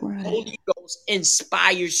 those are Right. Holy Ghost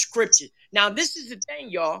inspired scriptures. Now, this is the thing,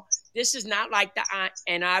 y'all. This is not like the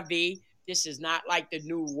NIV. This is not like the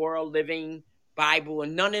New World Living Bible,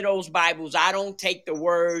 and none of those Bibles. I don't take the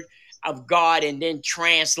word of God and then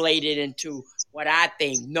translate it into what I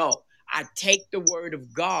think. No, I take the word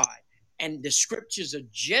of God, and the scriptures are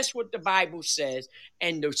just what the Bible says,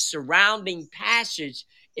 and the surrounding passage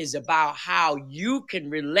is about how you can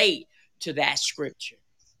relate to that scripture.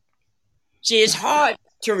 See, it's That's right. hard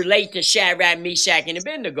to relate to Shadrach, Meshach, and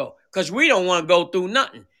Abednego because we don't want to go through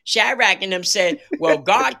nothing. Shadrach and them said, well,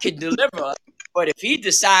 God can deliver us, but if he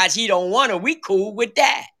decides he don't want to, we cool with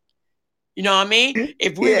that. You know what I mean?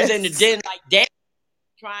 If we was in the Yes. den like that,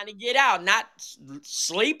 trying to get out, not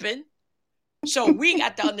sleeping. So we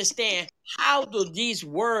got to understand, how do these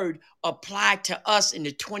words apply to us in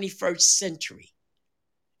the 21st century?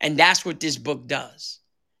 And that's what this book does.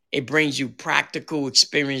 It brings you practical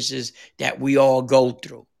experiences that we all go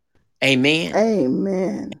through. Amen.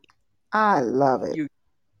 Amen. I love it. You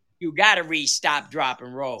you got to read Stop, Drop,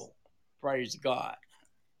 and Roll. Praise God.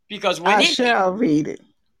 Because I shall read it.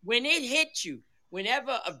 when it hits you,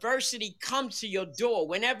 whenever adversity comes to your door,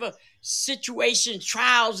 whenever situations,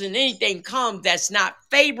 trials, and anything comes that's not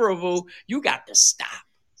favorable, you got to stop.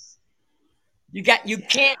 You Yeah.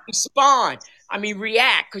 can't respond. I mean,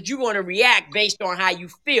 react, because you're going to react based on how you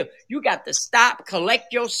feel. You got to stop,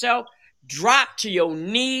 collect yourself, Drop to your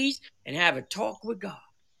knees and have a talk with God.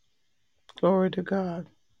 Glory to God.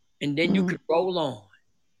 And then you Mm, can roll on.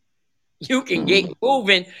 You can get mm,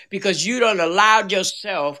 moving because you don't allow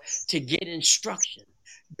yourself to get instruction.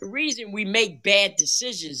 The reason we make bad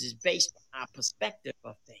decisions is based on our perspective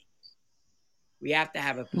of things. We have to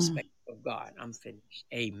have a mm. perspective of God. I'm finished.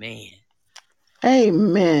 Amen.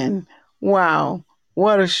 Amen. Wow.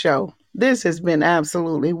 What a show. This has been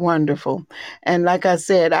absolutely wonderful. And like I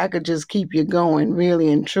said, I could just keep you going, really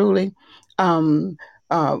and truly. Um,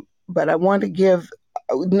 uh, but I want to give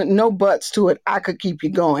no buts to it. I could keep you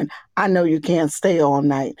going. I know you can't stay all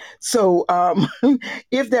night. So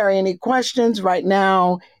if there are any questions right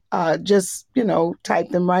now, just type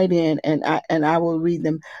them right in, and I will read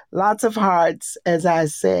them. Lots of hearts, as I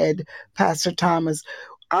said, Pastor Thomas.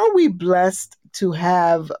 Are we blessed to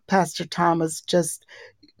have Pastor Thomas? Just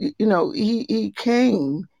he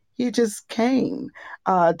came, he just came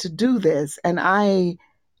to do this, and I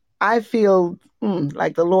feel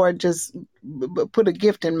like the Lord just put a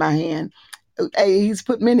gift in my hand. He's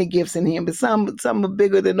put many gifts in him, but some are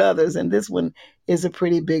bigger than others, and this one is a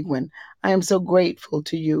pretty big one. I am so grateful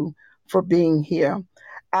to you for being here.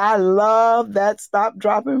 I love that stop,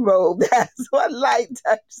 drop, and roll. That's what Light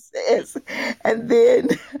Touch says. And then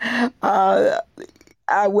uh,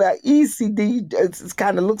 well, ECD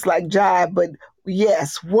kind of looks like jive, but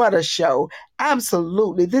yes, what a show.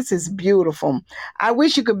 Absolutely. This is beautiful. I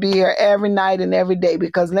wish you could be here every night and every day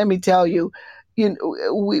because let me tell you,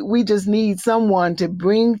 we just need someone to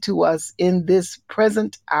bring to us in this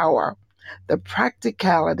present hour the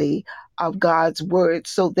practicality of God's word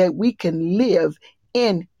so that we can live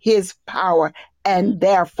in his power and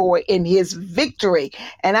therefore in his victory.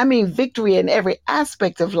 And I mean victory in every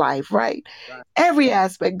aspect of life, right? Right. Every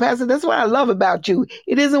aspect, Pastor. That's what I love about you.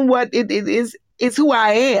 It isn't what it is, it's who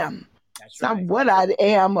I am. That's It's not right. what I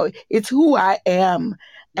am, it's who I am.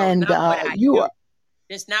 No, And not what I you do. are.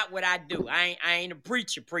 That's not what I do. I ain't a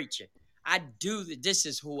preacher. I do this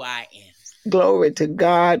is who I am. Glory to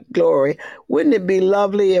God, glory. Wouldn't it be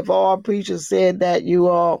lovely if all preachers said that, you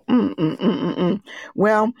all?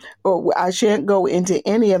 Well, I shan't go into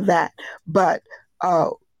any of that, but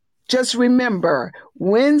just remember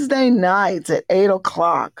Wednesday nights at 8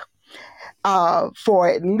 o'clock for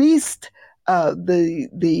at least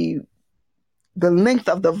the length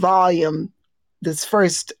of the volume, this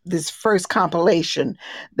first compilation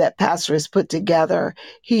that Pastor has put together.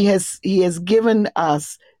 He has given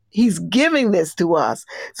us, he's giving this to us.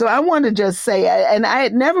 So I want to just say, and I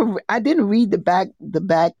didn't read the back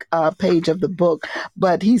page of the book,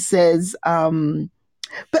 but he says,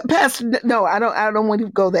 but Pastor, no, I don't want to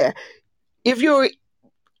go there. If you're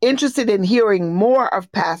interested in hearing more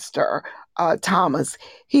of Pastor Thomas,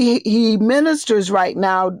 he ministers right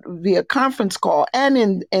now via conference call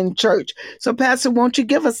and in church. So, Pastor, won't you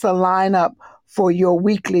give us a lineup for your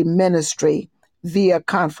weekly ministry via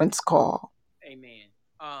conference call? Amen.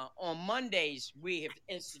 On Mondays, we have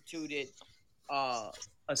instituted uh,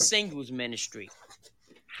 a singles ministry,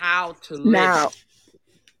 how to live. Now,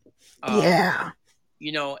 Uh, yeah.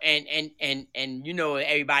 and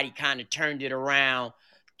everybody kind of turned it around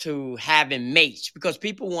to having mates because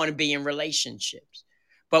people want to be in relationships.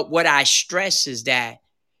 But what I stress is that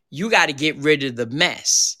you got to get rid of the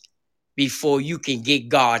mess before you can get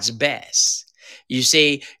God's best. You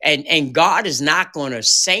see, and God is not going to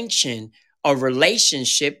sanction a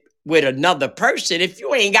relationship with another person if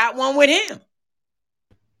you ain't got one with him.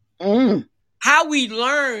 Mm, How we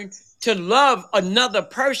learn to love another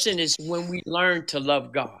person is when we learn to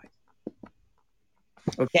love God.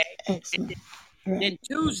 Okay? excellent. Right. Then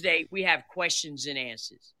Tuesday, we have questions and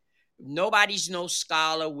answers. Nobody's no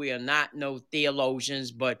scholar. We are not no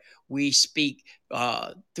theologians, but we speak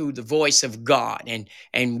through the voice of God.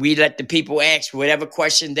 And we let the people ask whatever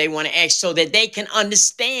question they want to ask so that they can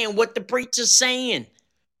understand what the preacher's saying.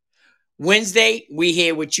 Wednesday, we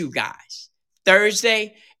here with you guys.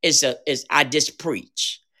 Thursday is I just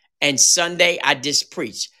preach. And Sunday, I just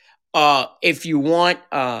preach. If you want,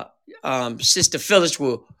 Sister Phyllis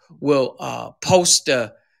will post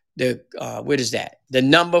the what is that? The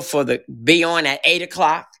number for the be on at 8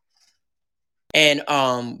 o'clock. And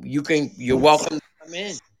you're welcome to come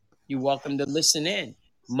in. You're welcome to listen in.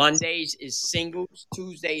 Mondays is singles,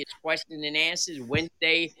 Tuesday is question and answers,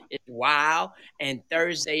 Wednesday is wild, and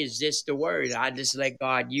Thursday is just the word. I just let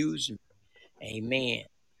God use me. Amen.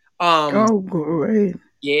 Um, Oh, great.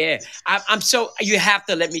 yeah. I'm so you have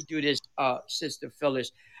to let me do this, Sister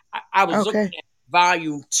Phyllis. I was looking Okay. at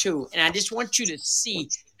volume 2, and I just want you to see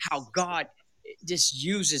how God just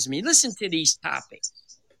uses me. Listen to these topics.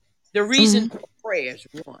 The reason Mm, for prayers,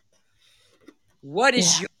 one. What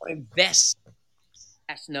is Yeah. your investment?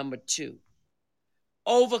 That's number two.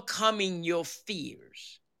 Overcoming your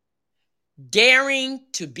fears, daring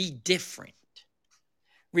to be different,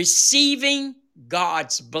 receiving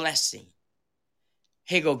God's blessing.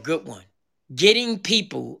 Here go good one. Getting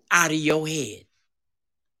people out of your head.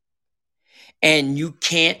 And you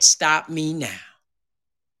can't stop me now.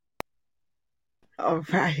 All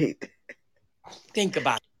right. Think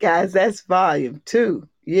about it. Guys, that's volume 2.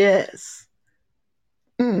 Yes.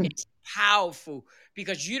 Mm. It's powerful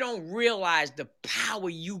because you don't realize the power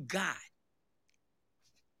you got.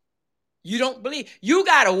 You don't believe. You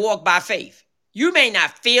got to walk by faith. You may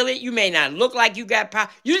not feel it. You may not look like you got power.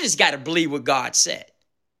 You just got to believe what God said.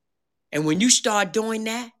 And when you start doing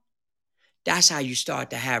that, that's how you start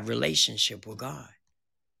to have relationship with God.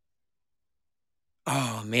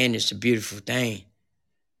 Oh man, it's a beautiful thing.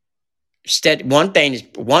 One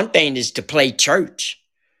thing is to play church.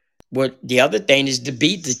 What the other thing is to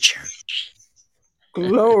be the church.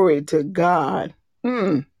 Glory to God.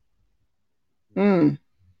 Mm. Mm.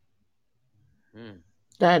 Hmm.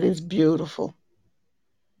 That is beautiful.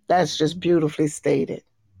 That's just beautifully stated.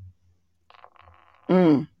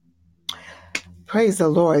 Mm. Praise the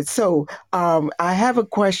Lord. So, I have a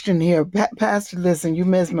question here. Pastor, listen, you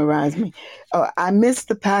mesmerize me. I missed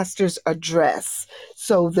the pastor's address.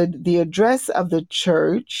 So, the address of the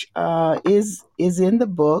church is in the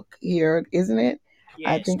book here, isn't it?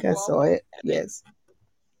 I Yes, think I saw it. 1207. Yes.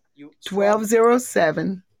 You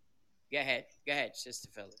 1207. 1207. Go ahead, Sister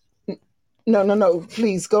Phyllis. No, no, no.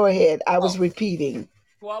 Please go ahead. I Oh, was repeating.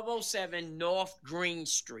 1207 North Green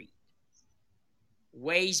Street,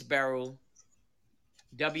 Wadesboro,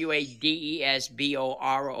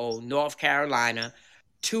 Wadesboro, North Carolina,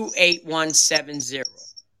 28170.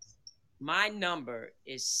 My number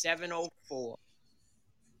is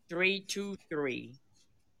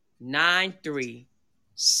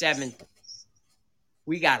 704-323-9373.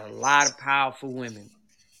 We got a lot of powerful women.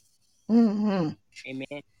 Hmm.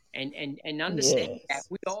 Amen. And understand that Yes.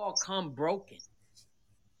 we all come broken.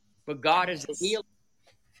 But God is a Yes. healer.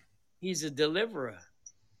 He's a deliverer.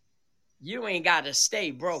 You ain't got to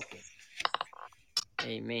stay broken.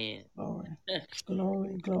 Amen. Glory.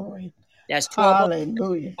 Glory. Glory. That's 12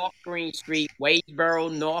 Hallelujah. North Green Street,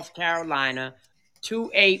 Wadesboro, North Carolina,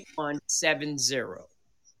 28170.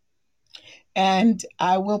 And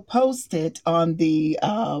I will post it on the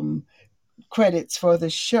credits for the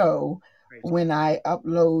show Praise when I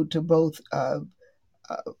upload to both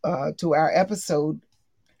to our episode,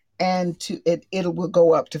 and to it. It will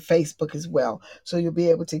go up to Facebook as well, so you'll be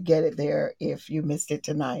able to get it there if you missed it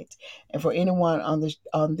tonight. And for anyone on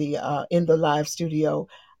the in the live studio,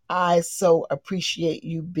 I so appreciate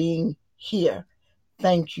you being here.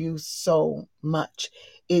 Thank you so much.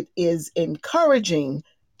 It is encouraging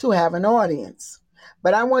to have an audience.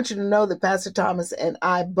 But I want you to know that Pastor Thomas and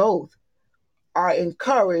I both are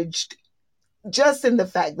encouraged just in the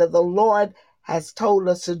fact that the Lord has told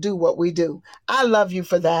us to do what we do. I love you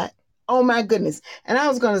for that. Oh my goodness. And I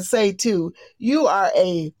was going to say too, you are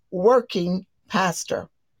a working pastor.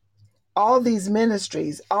 All these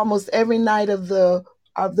ministries, almost every night of the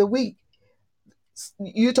week,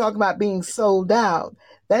 you talk about being sold out.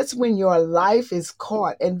 That's when your life is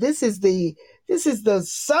caught, and this is the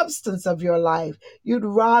substance of your life. You'd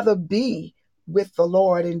rather be with the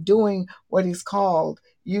Lord and doing what He's called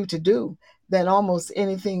you to do than almost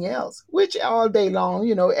anything else. Which all day long,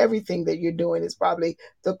 everything that you're doing is probably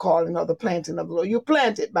the calling or the planting of the Lord. You're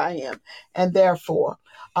planted by Him, and therefore,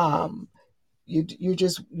 um, you're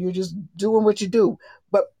just doing what you do.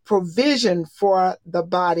 But provision for the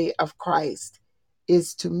body of Christ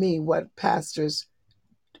is, to me, what pastors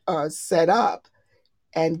set up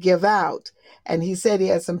and give out. And he said he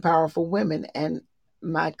had some powerful women, and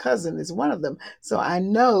my cousin is one of them, so I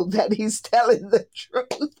know that he's telling the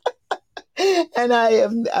truth. And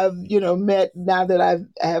I've met, now that I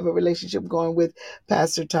have a relationship going with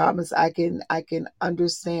Pastor Thomas, I can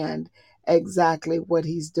understand exactly what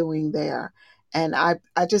he's doing there. And I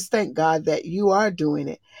just thank God that you are doing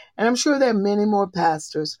it. And I'm sure there are many more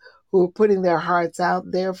pastors who are putting their hearts out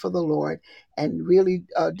there for the Lord and really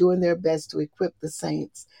doing their best to equip the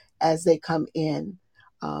saints as they come in.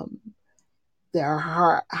 Um,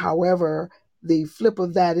 However, the flip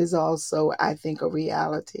of that is also, I think, a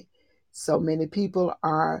reality. So many people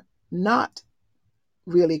are not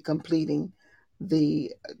really completing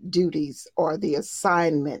the duties or the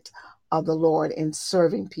assignment of the Lord in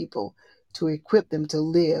serving people to equip them to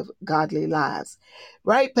live godly lives.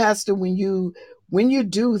 Right, Pastor, when you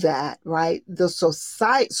do that, right, the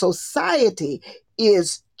society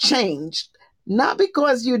is changed, Not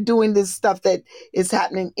because you're doing this stuff that is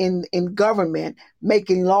happening in government,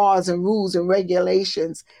 making laws and rules and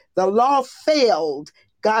regulations. The law failed.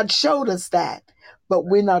 God showed us that. But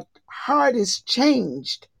when a heart is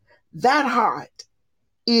changed, that heart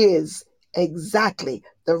is exactly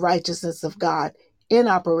the righteousness of God in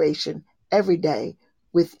operation every day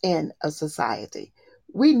within a society.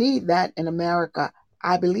 We need that in America,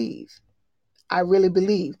 I believe. I really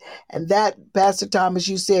believe. And that, Pastor Thomas,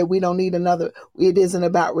 you said we don't need another, it isn't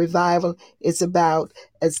about revival. It's about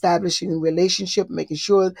establishing a relationship, making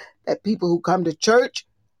sure that people who come to church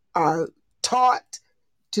are taught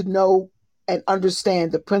to know and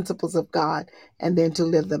understand the principles of God and then to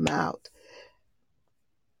live them out.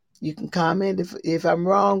 You can comment if I'm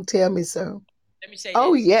wrong, tell me so. Let me say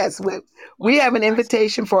Oh, this. yes. We have an Watch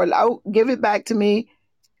invitation for, oh, give it back to me.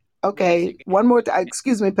 what is Okay. it? One more time.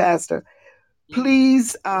 Excuse me, Pastor. Mhm.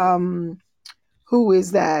 Please, who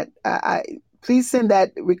is that? Please send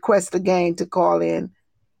that request again to call in,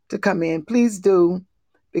 to come in. Please do,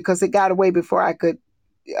 because it got away before I could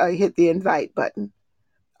hit the invite button.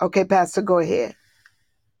 Okay, Pastor, go ahead.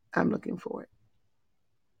 I'm looking for it.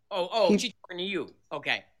 Oh, Keep. she's talking to you.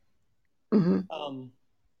 Okay. Hmm. Um.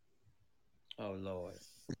 Oh Lord.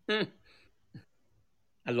 I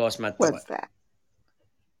lost my thought. What's that?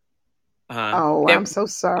 Oh, There. I'm so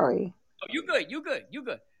sorry. Oh, you good. You good. You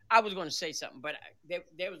good. I was going to say something, but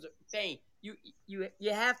there was a thing. You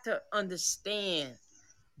have to understand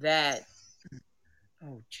that.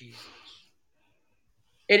 Oh Jesus.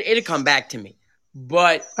 It'll come back to me,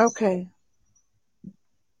 but Okay.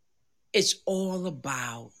 it's all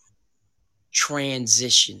about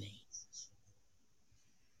transitioning.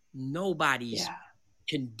 Nobody's Yeah.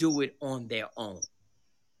 can do it on their own.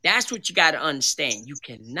 That's what you got to understand. You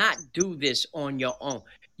cannot do this on your own.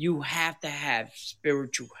 You have to have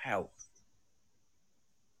spiritual help.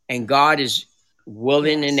 And God is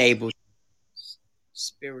willing and Yes. able to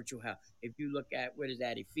spiritual help. If you look at what is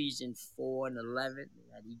that, Ephesians 4 and 11,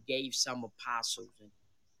 that he gave some apostles and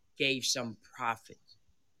gave some prophets.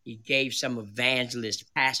 He gave some evangelists,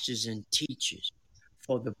 pastors, and teachers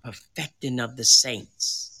for the perfecting of the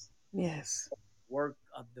saints, Yes. work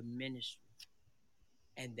of the ministry,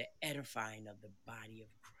 and the edifying of the body of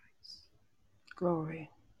Christ. Glory.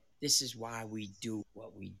 This is why we do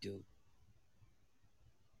what we do.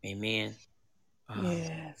 Amen. Um,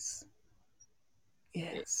 Yes. it,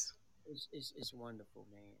 Yes. it's wonderful,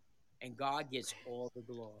 man. And God gets all the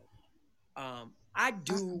glory. I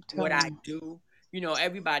do I'm what I telling do.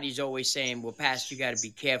 Everybody's always saying, well, Pastor, you got to be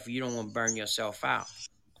careful. You don't want to burn yourself out.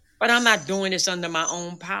 But I'm not doing this under my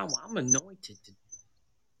own power. I'm anointed to.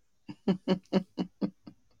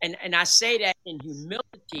 And I say that in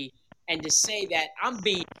humility and to say that I'm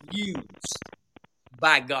being used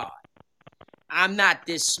by God. I'm not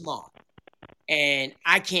this smart and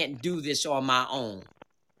I can't do this on my own.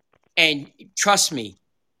 And trust me,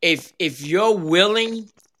 if you're willing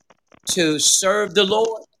to serve the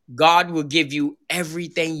Lord, God will give you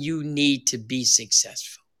everything you need to be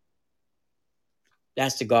successful.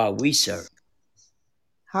 That's the God we serve.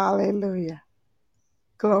 Hallelujah.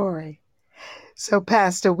 Glory. So,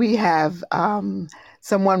 Pastor, we have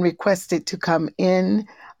someone requested to come in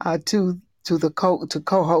to the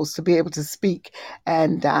co-host to be able to speak,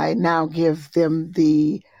 and I now give them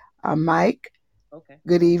the mic. Okay.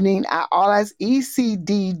 Good evening. All as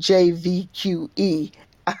ECDJVQE.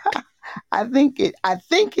 I think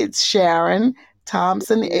it's Sharon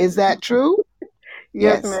Thompson. Is that true?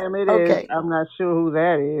 Yes, Yes. ma'am, it is. Okay. I'm not sure who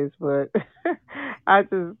that is, but I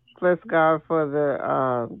just bless God for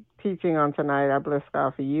the teaching on tonight. I bless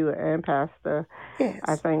God for you and Pastor. I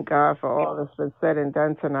Yes. thank God for all that's been said and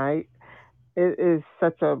done tonight. It is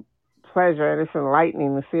such a pleasure and it's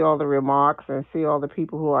enlightening to see all the remarks and see all the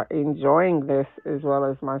people who are enjoying this as well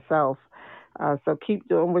as myself. So keep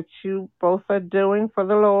doing what you both are doing for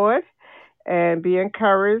the Lord and be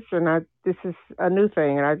encouraged. And this is a new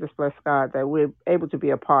thing, and I just bless God that we're able to be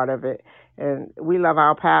a part of it. And we love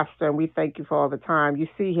our pastor, and we thank you for all the time. You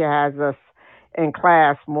see, he has us in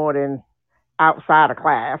class more than outside of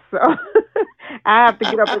class. So I have to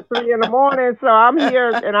get up at 3 in the morning. So I'm here,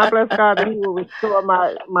 and I bless God that He will restore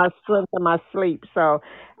my strength and my sleep. So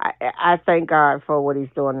I thank God for what He's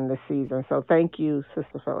doing in this season. So thank you,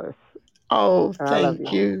 Sister Phyllis. Oh, I love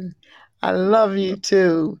thank you. you. I love you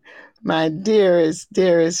too, my dearest,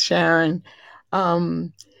 dearest Sharon.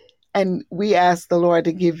 Um, and we ask the Lord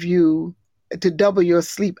to give you to double your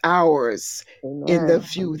sleep hours in the Amen.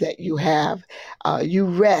 few that you have. You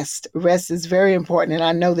rest. Rest is very important, and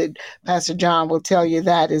I know that Pastor John will tell you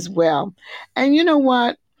that as well. And you know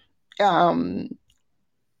what? Um,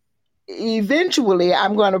 eventually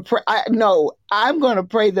I'm going to pray. No, I'm going to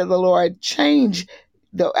pray that the Lord change.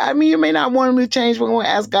 I mean, you may not want him to change. We're going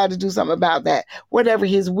to ask God to do something about that, whatever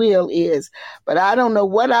his will is. But I don't know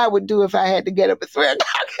what I would do if I had to get up at 3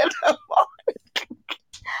 o'clock in the morning.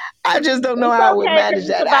 I just don't know It's how I would okay because manage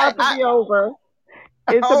it's that. about to be over.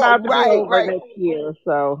 It's Oh, about to be right, over right. next year.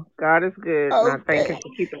 So God is good, and I thank Him Okay. for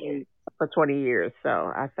keeping me for 20 years. So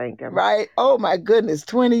I thank Him. Right. Oh my goodness.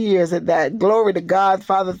 20 years at that. Glory to God.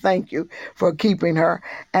 Father, thank you for keeping her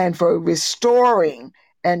and for restoring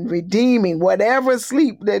and redeeming whatever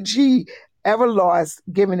sleep that she ever lost,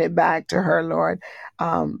 giving it back to her, Lord.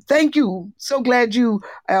 Thank you. So glad you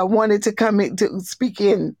wanted to come in to speak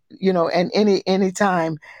in, and any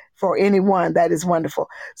time for anyone. That is wonderful.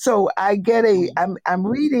 So I get I'm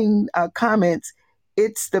reading comments.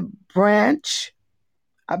 It's the branch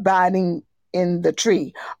abiding in the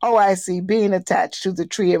tree. Oh, I see. Being attached to the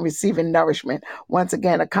tree and receiving nourishment. Once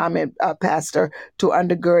again, a comment, Pastor, to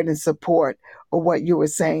undergird and support what you were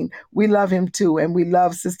saying. We love him too, and we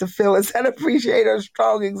love Sister Phyllis and appreciate her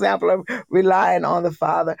strong example of relying on the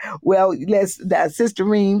Father. Well, that Sister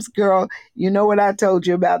Reams, girl, you know what I told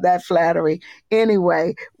you about that flattery.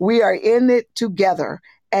 Anyway, we are in it together,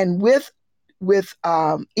 and with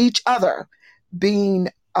each other being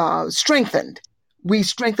strengthened, we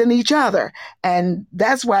strengthen each other. And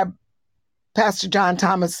that's why Pastor John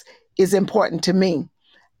Thomas is important to me.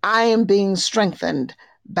 I am being strengthened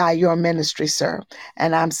by your ministry, sir.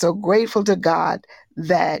 And I'm so grateful to God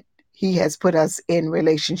that he has put us in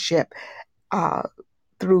relationship uh,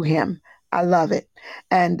 through him. I love it.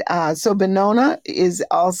 And so Benona is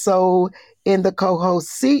also in the co-host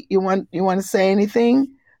seat. You want to say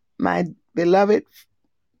anything, my beloved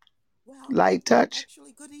Well, light touch?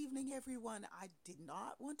 actually, good evening, everyone. I did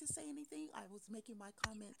not want to say anything. I was making my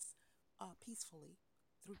comments peacefully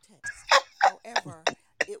through text. However,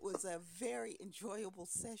 it was a very enjoyable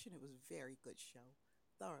session. It was a very good show.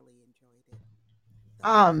 Thoroughly enjoyed it.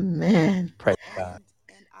 Thoroughly. Amen. Praise God.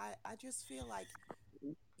 And I just feel like,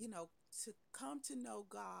 you know, to come to know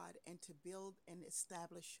God and to build and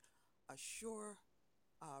establish a sure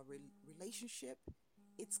relationship,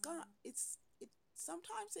 it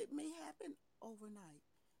sometimes it may happen overnight,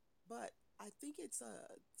 but I think it's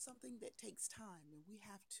something that takes time, and we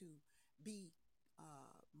have to be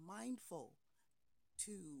mindful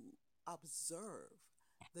to observe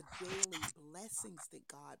the daily blessings that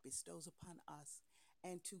God bestows upon us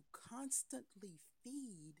and to constantly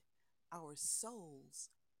feed our souls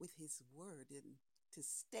with His Word and to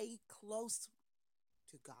stay close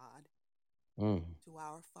to God, Mm, to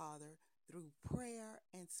our Father, through prayer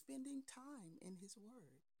and spending time in His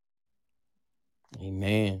Word.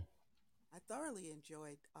 amen. I thoroughly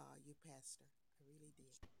enjoyed you, Pastor. I really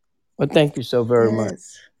did. Well, thank you so very much.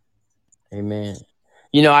 Yes. Amen.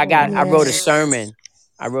 You know, I wrote a Yes. sermon.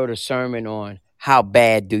 I wrote a sermon on how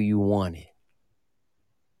bad do you want it?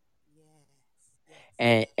 Yes, yes.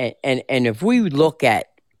 And if we look at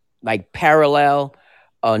like parallel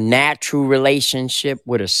a natural relationship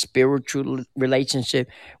with a spiritual relationship,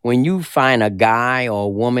 when you find a guy or a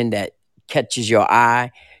woman that catches your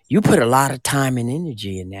eye, you put a lot of time and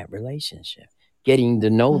energy in that relationship, getting to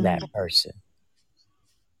know that Mm, person.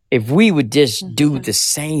 If we would just do mhm, the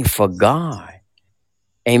same for God,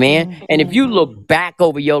 amen. And if mhm. you look back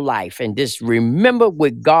over your life and just remember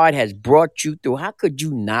what God has brought you through, how could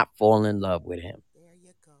you not fall in love with Him? There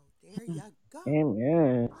you go. There you go.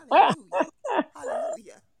 Amen. Hallelujah.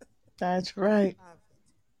 Hallelujah. That's right. Love it.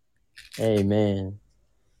 Amen.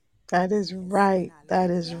 That is Yes. And right. I That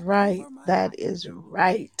look is back right. over my That life is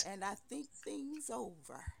right. and I think things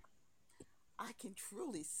over. I can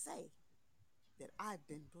truly say that I've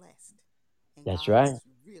been blessed and That's God right. has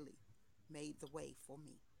really made the way for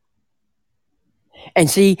me. And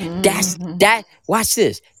see, that's Hmm. that. Watch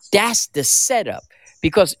this. That's the setup.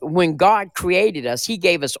 Because when God created us, He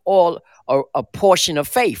gave us all a portion of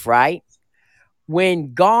faith, right?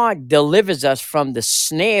 When God delivers us from the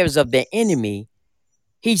snares of the enemy,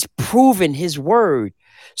 He's proven His word.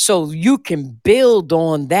 So you can build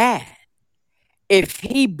on that. If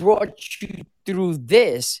He brought you through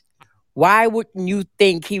this, why wouldn't you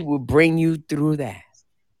think He would bring you through that?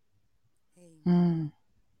 Amen. Mm,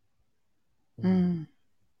 Mm. mm.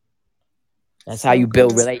 That's how So you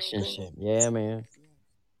build good. relationship. Yeah, man. Yes.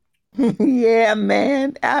 Yeah,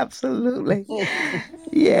 man. Absolutely. Amen.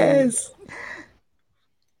 Yes.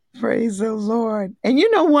 Praise the Lord. And you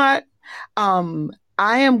know what? Um,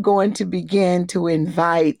 I am going to begin to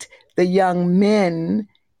invite the young men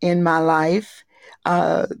in my life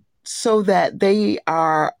uh, so that they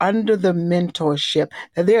are under the mentorship,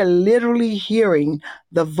 that they're literally hearing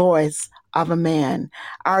the voice of a man.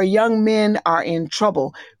 Our young men are in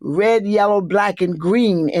trouble. Red, yellow, black, and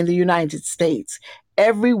green in the United States.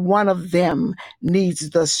 Every one of them needs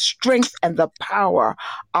the strength and the power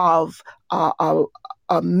of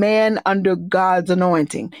a man under God's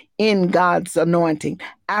anointing, in God's anointing,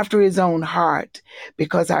 after his own heart.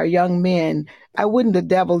 Because our young men, I wouldn't the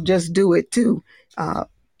devil just do it too?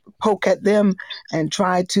 Poke at them and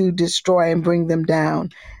try to destroy and bring them down.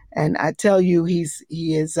 And I tell you, he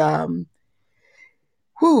has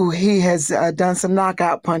done some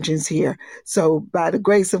knockout punches here. So by the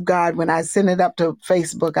grace of God, when I send it up to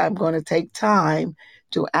Facebook, I'm going to take time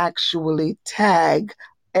to actually tag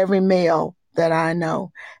every male that I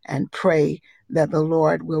know and pray that the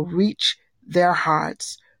Lord will reach their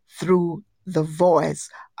hearts through the voice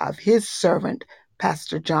of his servant,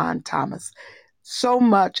 Pastor John Thomas. So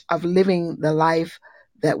much of living the life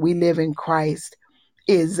that we live in Christ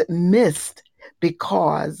is missed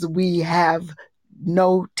because we have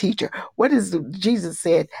no teacher. What is Jesus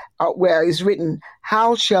said, where it's written,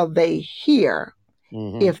 how shall they hear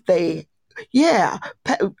if they,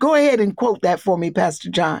 go ahead and quote that for me, Pastor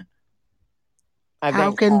John.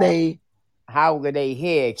 How can they? How would they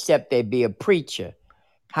hear except there be a preacher?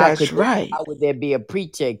 That's right. How would there be a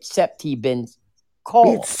preacher except he been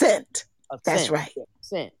called? It's sent. That's right.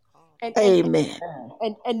 Sent. Amen.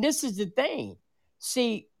 And this is the thing.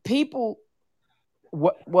 See, people,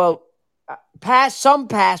 some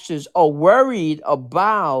pastors are worried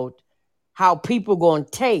about how people going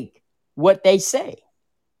to take what they say.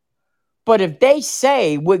 But if they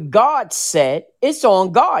say what God said, it's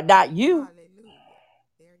on God, not you.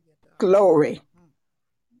 Glory.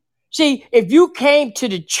 See, if you came to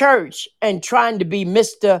the church and trying to be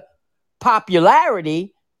Mr.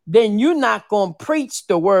 Popularity, then you're not going to preach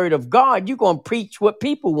the word of God. You're going to preach what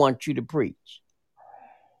people want you to preach.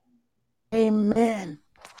 Amen.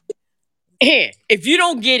 If you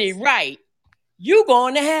don't get it right, you're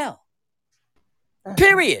going to hell.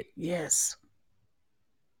 Period. Yes.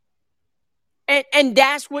 And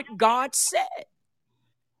that's what God said.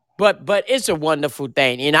 But it's a wonderful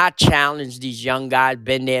thing. And I challenge these young guys,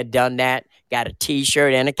 been there, done that, got a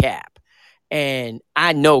T-shirt and a cap. And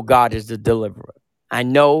I know God is the deliverer. I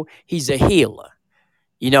know he's a healer.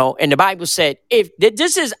 And the Bible said, if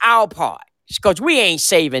this is our part, because we ain't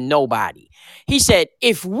saving nobody. He said,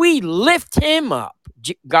 if we lift him up,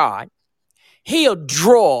 God, he'll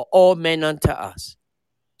draw all men unto us.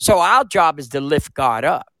 So our job is to lift God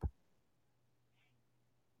up.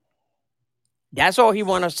 That's all he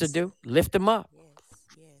wants us to do. Lift him up.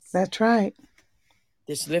 Yes. That's right.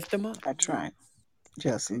 Just lift him up. That's right.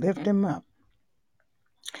 Just lift him up.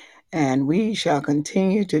 And we shall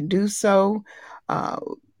continue to do so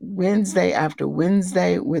Wednesday after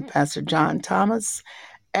Wednesday with Pastor John Thomas.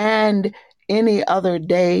 And any other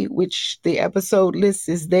day, which the episode list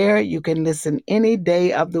is there. You can listen any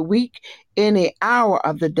day of the week, any hour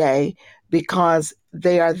of the day, because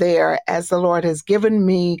they are there as the Lord has given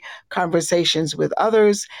me conversations with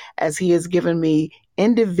others, as he has given me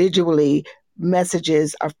individually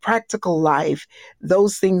messages of practical life,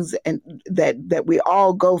 those things that we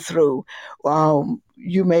all go through.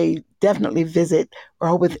 You may definitely visit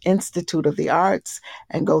Rehoboth Institute of the Arts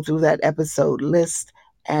and go through that episode list.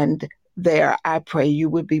 And there, I pray you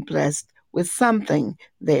would be blessed with something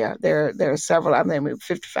there. There are several,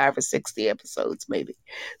 55 or 60 episodes maybe.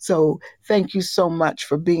 So thank you so much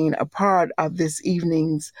for being a part of this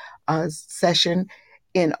evening's session.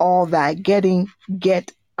 In all thy getting,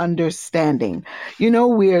 get understanding.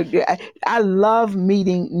 I love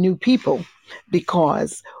meeting new people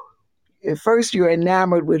because at first you're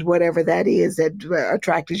enamored with whatever that is that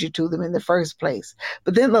attracted you to them in the first place.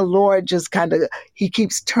 But then the Lord just he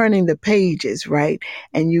keeps turning the pages, right?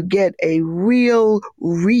 And you get a real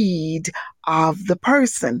read of the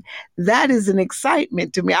person. That is an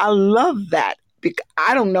excitement to me. I love that.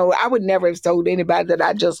 I don't know. I would never have told anybody that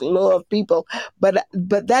I just love people, but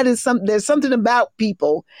that is there's something about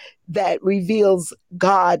people that reveals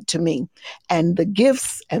God to me, and the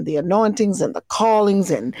gifts and the anointings and the callings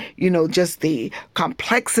and, just the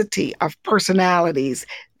complexity of personalities.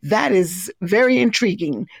 That is very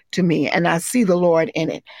intriguing to me, and I see the Lord in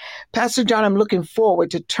it. Pastor John, I'm looking forward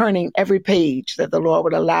to turning every page that the Lord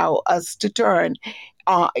would allow us to turn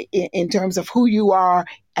in terms of who you are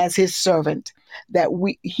as his servant, that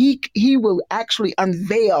he will actually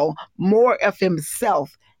unveil more of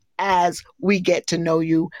himself as we get to know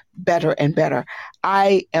you better and better.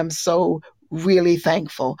 I am so really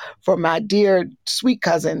thankful for my dear sweet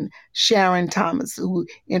cousin, Sharon Thomas, who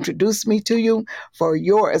introduced me to you, for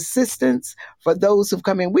your assistance, for those who've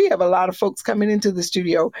come in. We have a lot of folks coming into the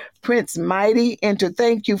studio. Prince Mighty entered.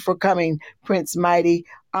 Thank you for coming, Prince Mighty.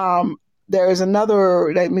 There is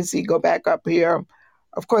another, let me see, go back up here.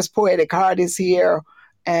 Of course, Poetic Heart is here,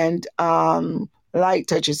 and Light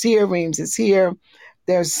Touch is here, Reams is here.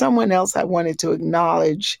 There's someone else I wanted to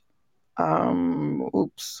acknowledge.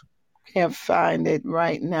 Oops, can't find it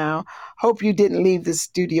right now. Hope you didn't leave the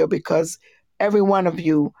studio, because every one of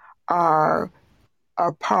you are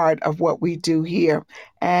part of what we do here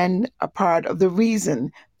and a part of the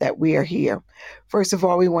reason that we are here. First of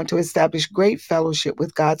all, we want to establish great fellowship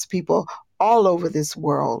with God's people all over this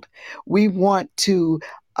world. We want to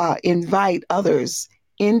invite others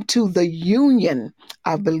into the union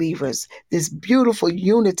of believers, this beautiful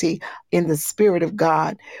unity in the Spirit of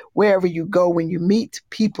God. Wherever you go, when you meet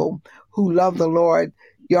people who love the Lord,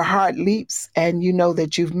 your heart leaps and you know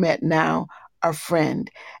that you've met now a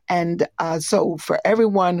friend. And so for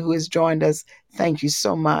everyone who has joined us, thank you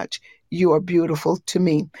so much. You are beautiful to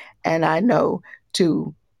me, and I know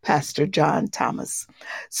to Pastor John Thomas.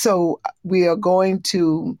 So we are going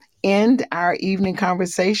to end our evening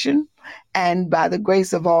conversation, and by the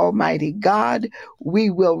grace of Almighty God, we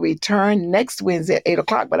will return next Wednesday at 8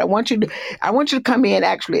 o'clock. But I want you to come in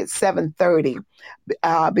actually at 7:30.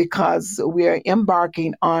 Because we are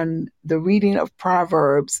embarking on the reading of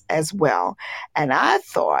Proverbs as well. And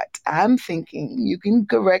I'm thinking, you can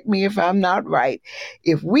correct me if I'm not right,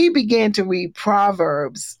 if we begin to read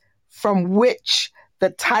Proverbs, from which the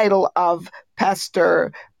title of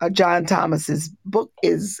Pastor John Thomas's book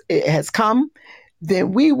has come,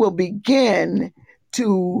 then we will begin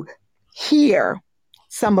to hear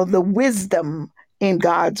some of the wisdom in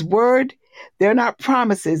God's word. They're not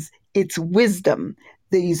promises, it's wisdom.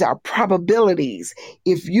 These are probabilities.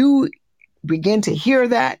 If you begin to hear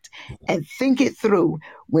that and think it through,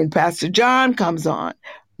 when Pastor John comes on,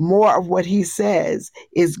 more of what he says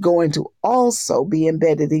is going to also be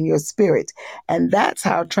embedded in your spirit. And that's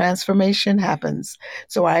how transformation happens.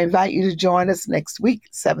 So I invite you to join us next week,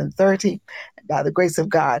 7:30, by the grace of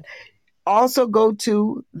God. Also go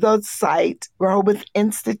to the site, Rehoboth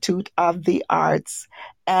Institute of the Arts,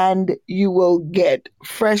 and you will get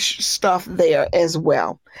fresh stuff there as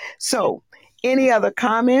well. So, any other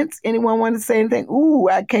comments? Anyone want to say anything? Ooh,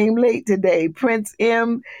 I came late today, Prince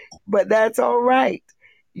M, but that's all right.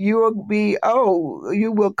 You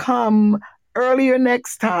will come earlier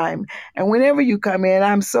next time. And whenever you come in,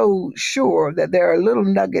 I'm so sure that there are little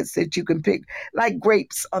nuggets that you can pick, like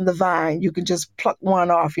grapes on the vine. You can just pluck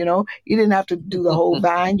one off, you know. You didn't have to do the whole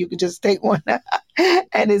vine. You can just take one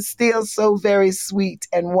and it's still so very sweet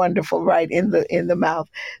and wonderful right in the mouth.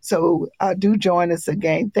 So do join us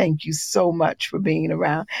again. Thank you so much for being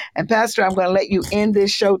around. And Pastor, I'm going to let you end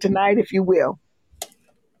this show tonight, if you will.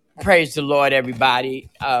 Praise the Lord,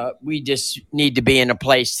 everybody. We just need to be in a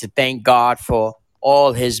place to thank God for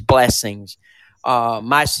all his blessings.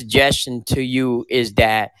 My suggestion to you is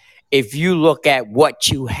that if you look at what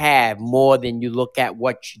you have more than you look at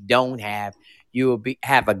what you don't have, you will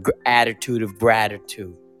have an attitude of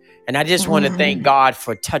gratitude. And I just want to thank God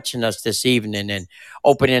for touching us this evening and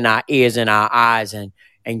opening our ears and our eyes and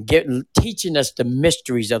teaching us the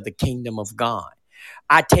mysteries of the kingdom of God.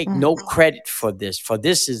 I take no credit for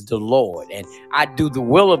this is the Lord, and I do the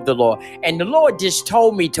will of the Lord. And the Lord just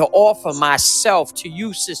told me to offer myself to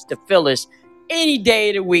you, Sister Phyllis, any day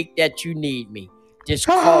of the week that you need me. Just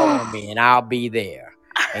call on me and I'll be there.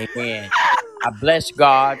 Amen. I bless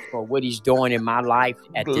God for what he's doing in my life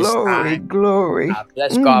at this time. Glory. I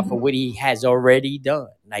bless God for what he has already done.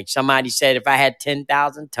 Like somebody said, if I had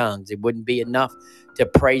 10,000 tongues, it wouldn't be enough to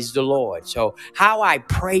praise the Lord. So how I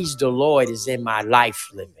praise the Lord is in my life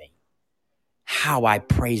living. How I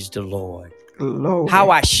praise the Lord. Glory.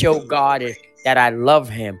 How I show God that I love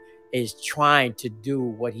him is trying to do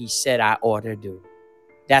what he said I ought to do.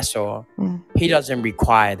 That's all. He doesn't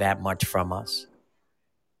require that much from us.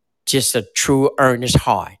 Just a true, earnest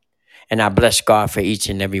heart. And I bless God for each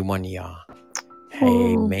and every one of y'all.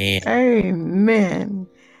 Amen. Amen.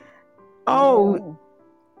 Oh,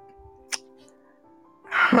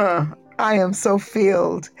 I am so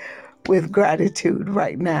filled with gratitude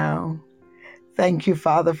right now. Thank you,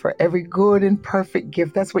 Father, for every good and perfect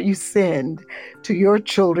gift. That's what you send to your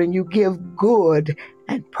children. You give good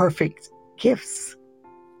and perfect gifts.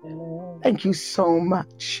 Thank you so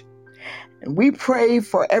much. And we pray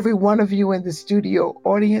for every one of you in the studio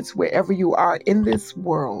audience, wherever you are in this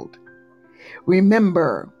world.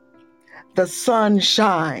 Remember, the sun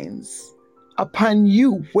shines upon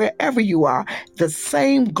you wherever you are. The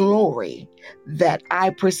same glory that I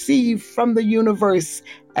perceive from the universe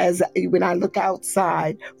as when I look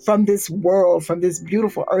outside from this world, from this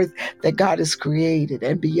beautiful earth that God has created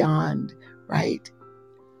and beyond, right?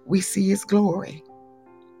 We see his glory.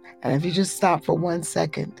 And if you just stop for 1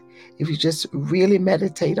 second, if you just really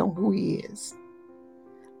meditate on who he is,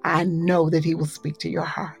 I know that he will speak to your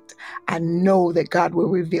heart. I know that God will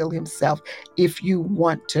reveal himself if you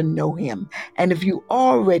want to know him. And if you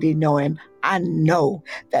already know him, I know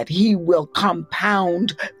that he will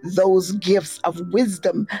compound those gifts of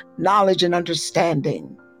wisdom, knowledge, and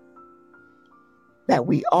understanding that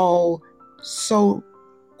we all so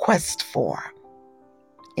quest for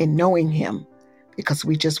in knowing him, because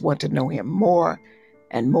we just want to know him more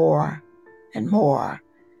and more and more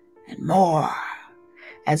and more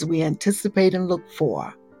as we anticipate and look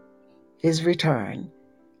for his return,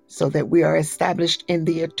 so that we are established in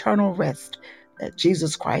the eternal rest that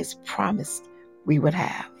Jesus Christ promised we would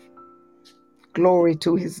have. Glory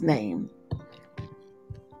to his name.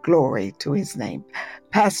 Glory to his name.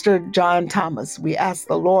 Pastor John Thomas, we ask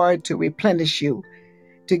the Lord to replenish you,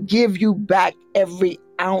 to give you back every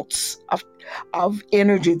ounce of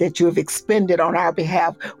energy that you have expended on our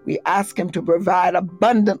behalf. We ask him to provide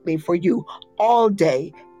abundantly for you all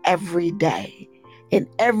day, every day, in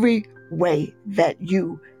every way that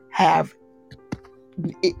you have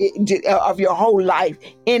of your whole life,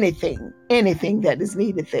 anything that is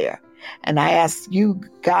needed there. And I ask you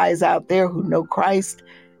guys out there who know Christ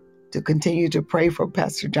to continue to pray for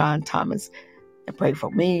Pastor John Thomas and pray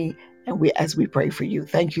for me, and as we pray for you.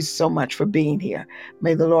 Thank you so much for being here.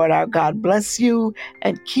 May the Lord our God bless you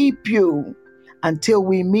and keep you until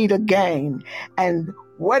we meet again. And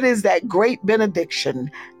what is that great benediction?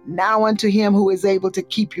 Now unto him who is able to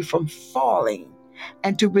keep you from falling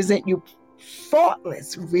and to present you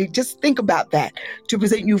faultless. We just think about that. To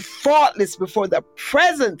present you faultless before the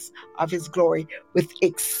presence of his glory with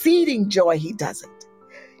exceeding joy. He does it.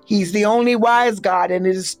 He's the only wise God, and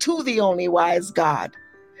it is to the only wise God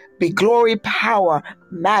be glory, power,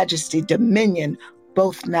 majesty, dominion,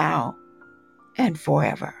 both now and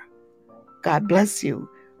forever. God bless you.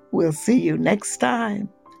 We'll see you next time.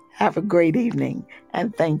 Have a great evening,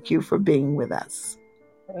 and thank you for being with us.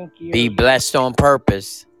 Thank you. Be blessed on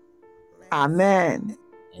purpose. Bless. Amen.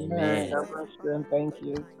 Amen. Amen. God bless you and thank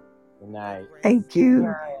you. Good night. Thank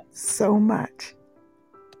you so much.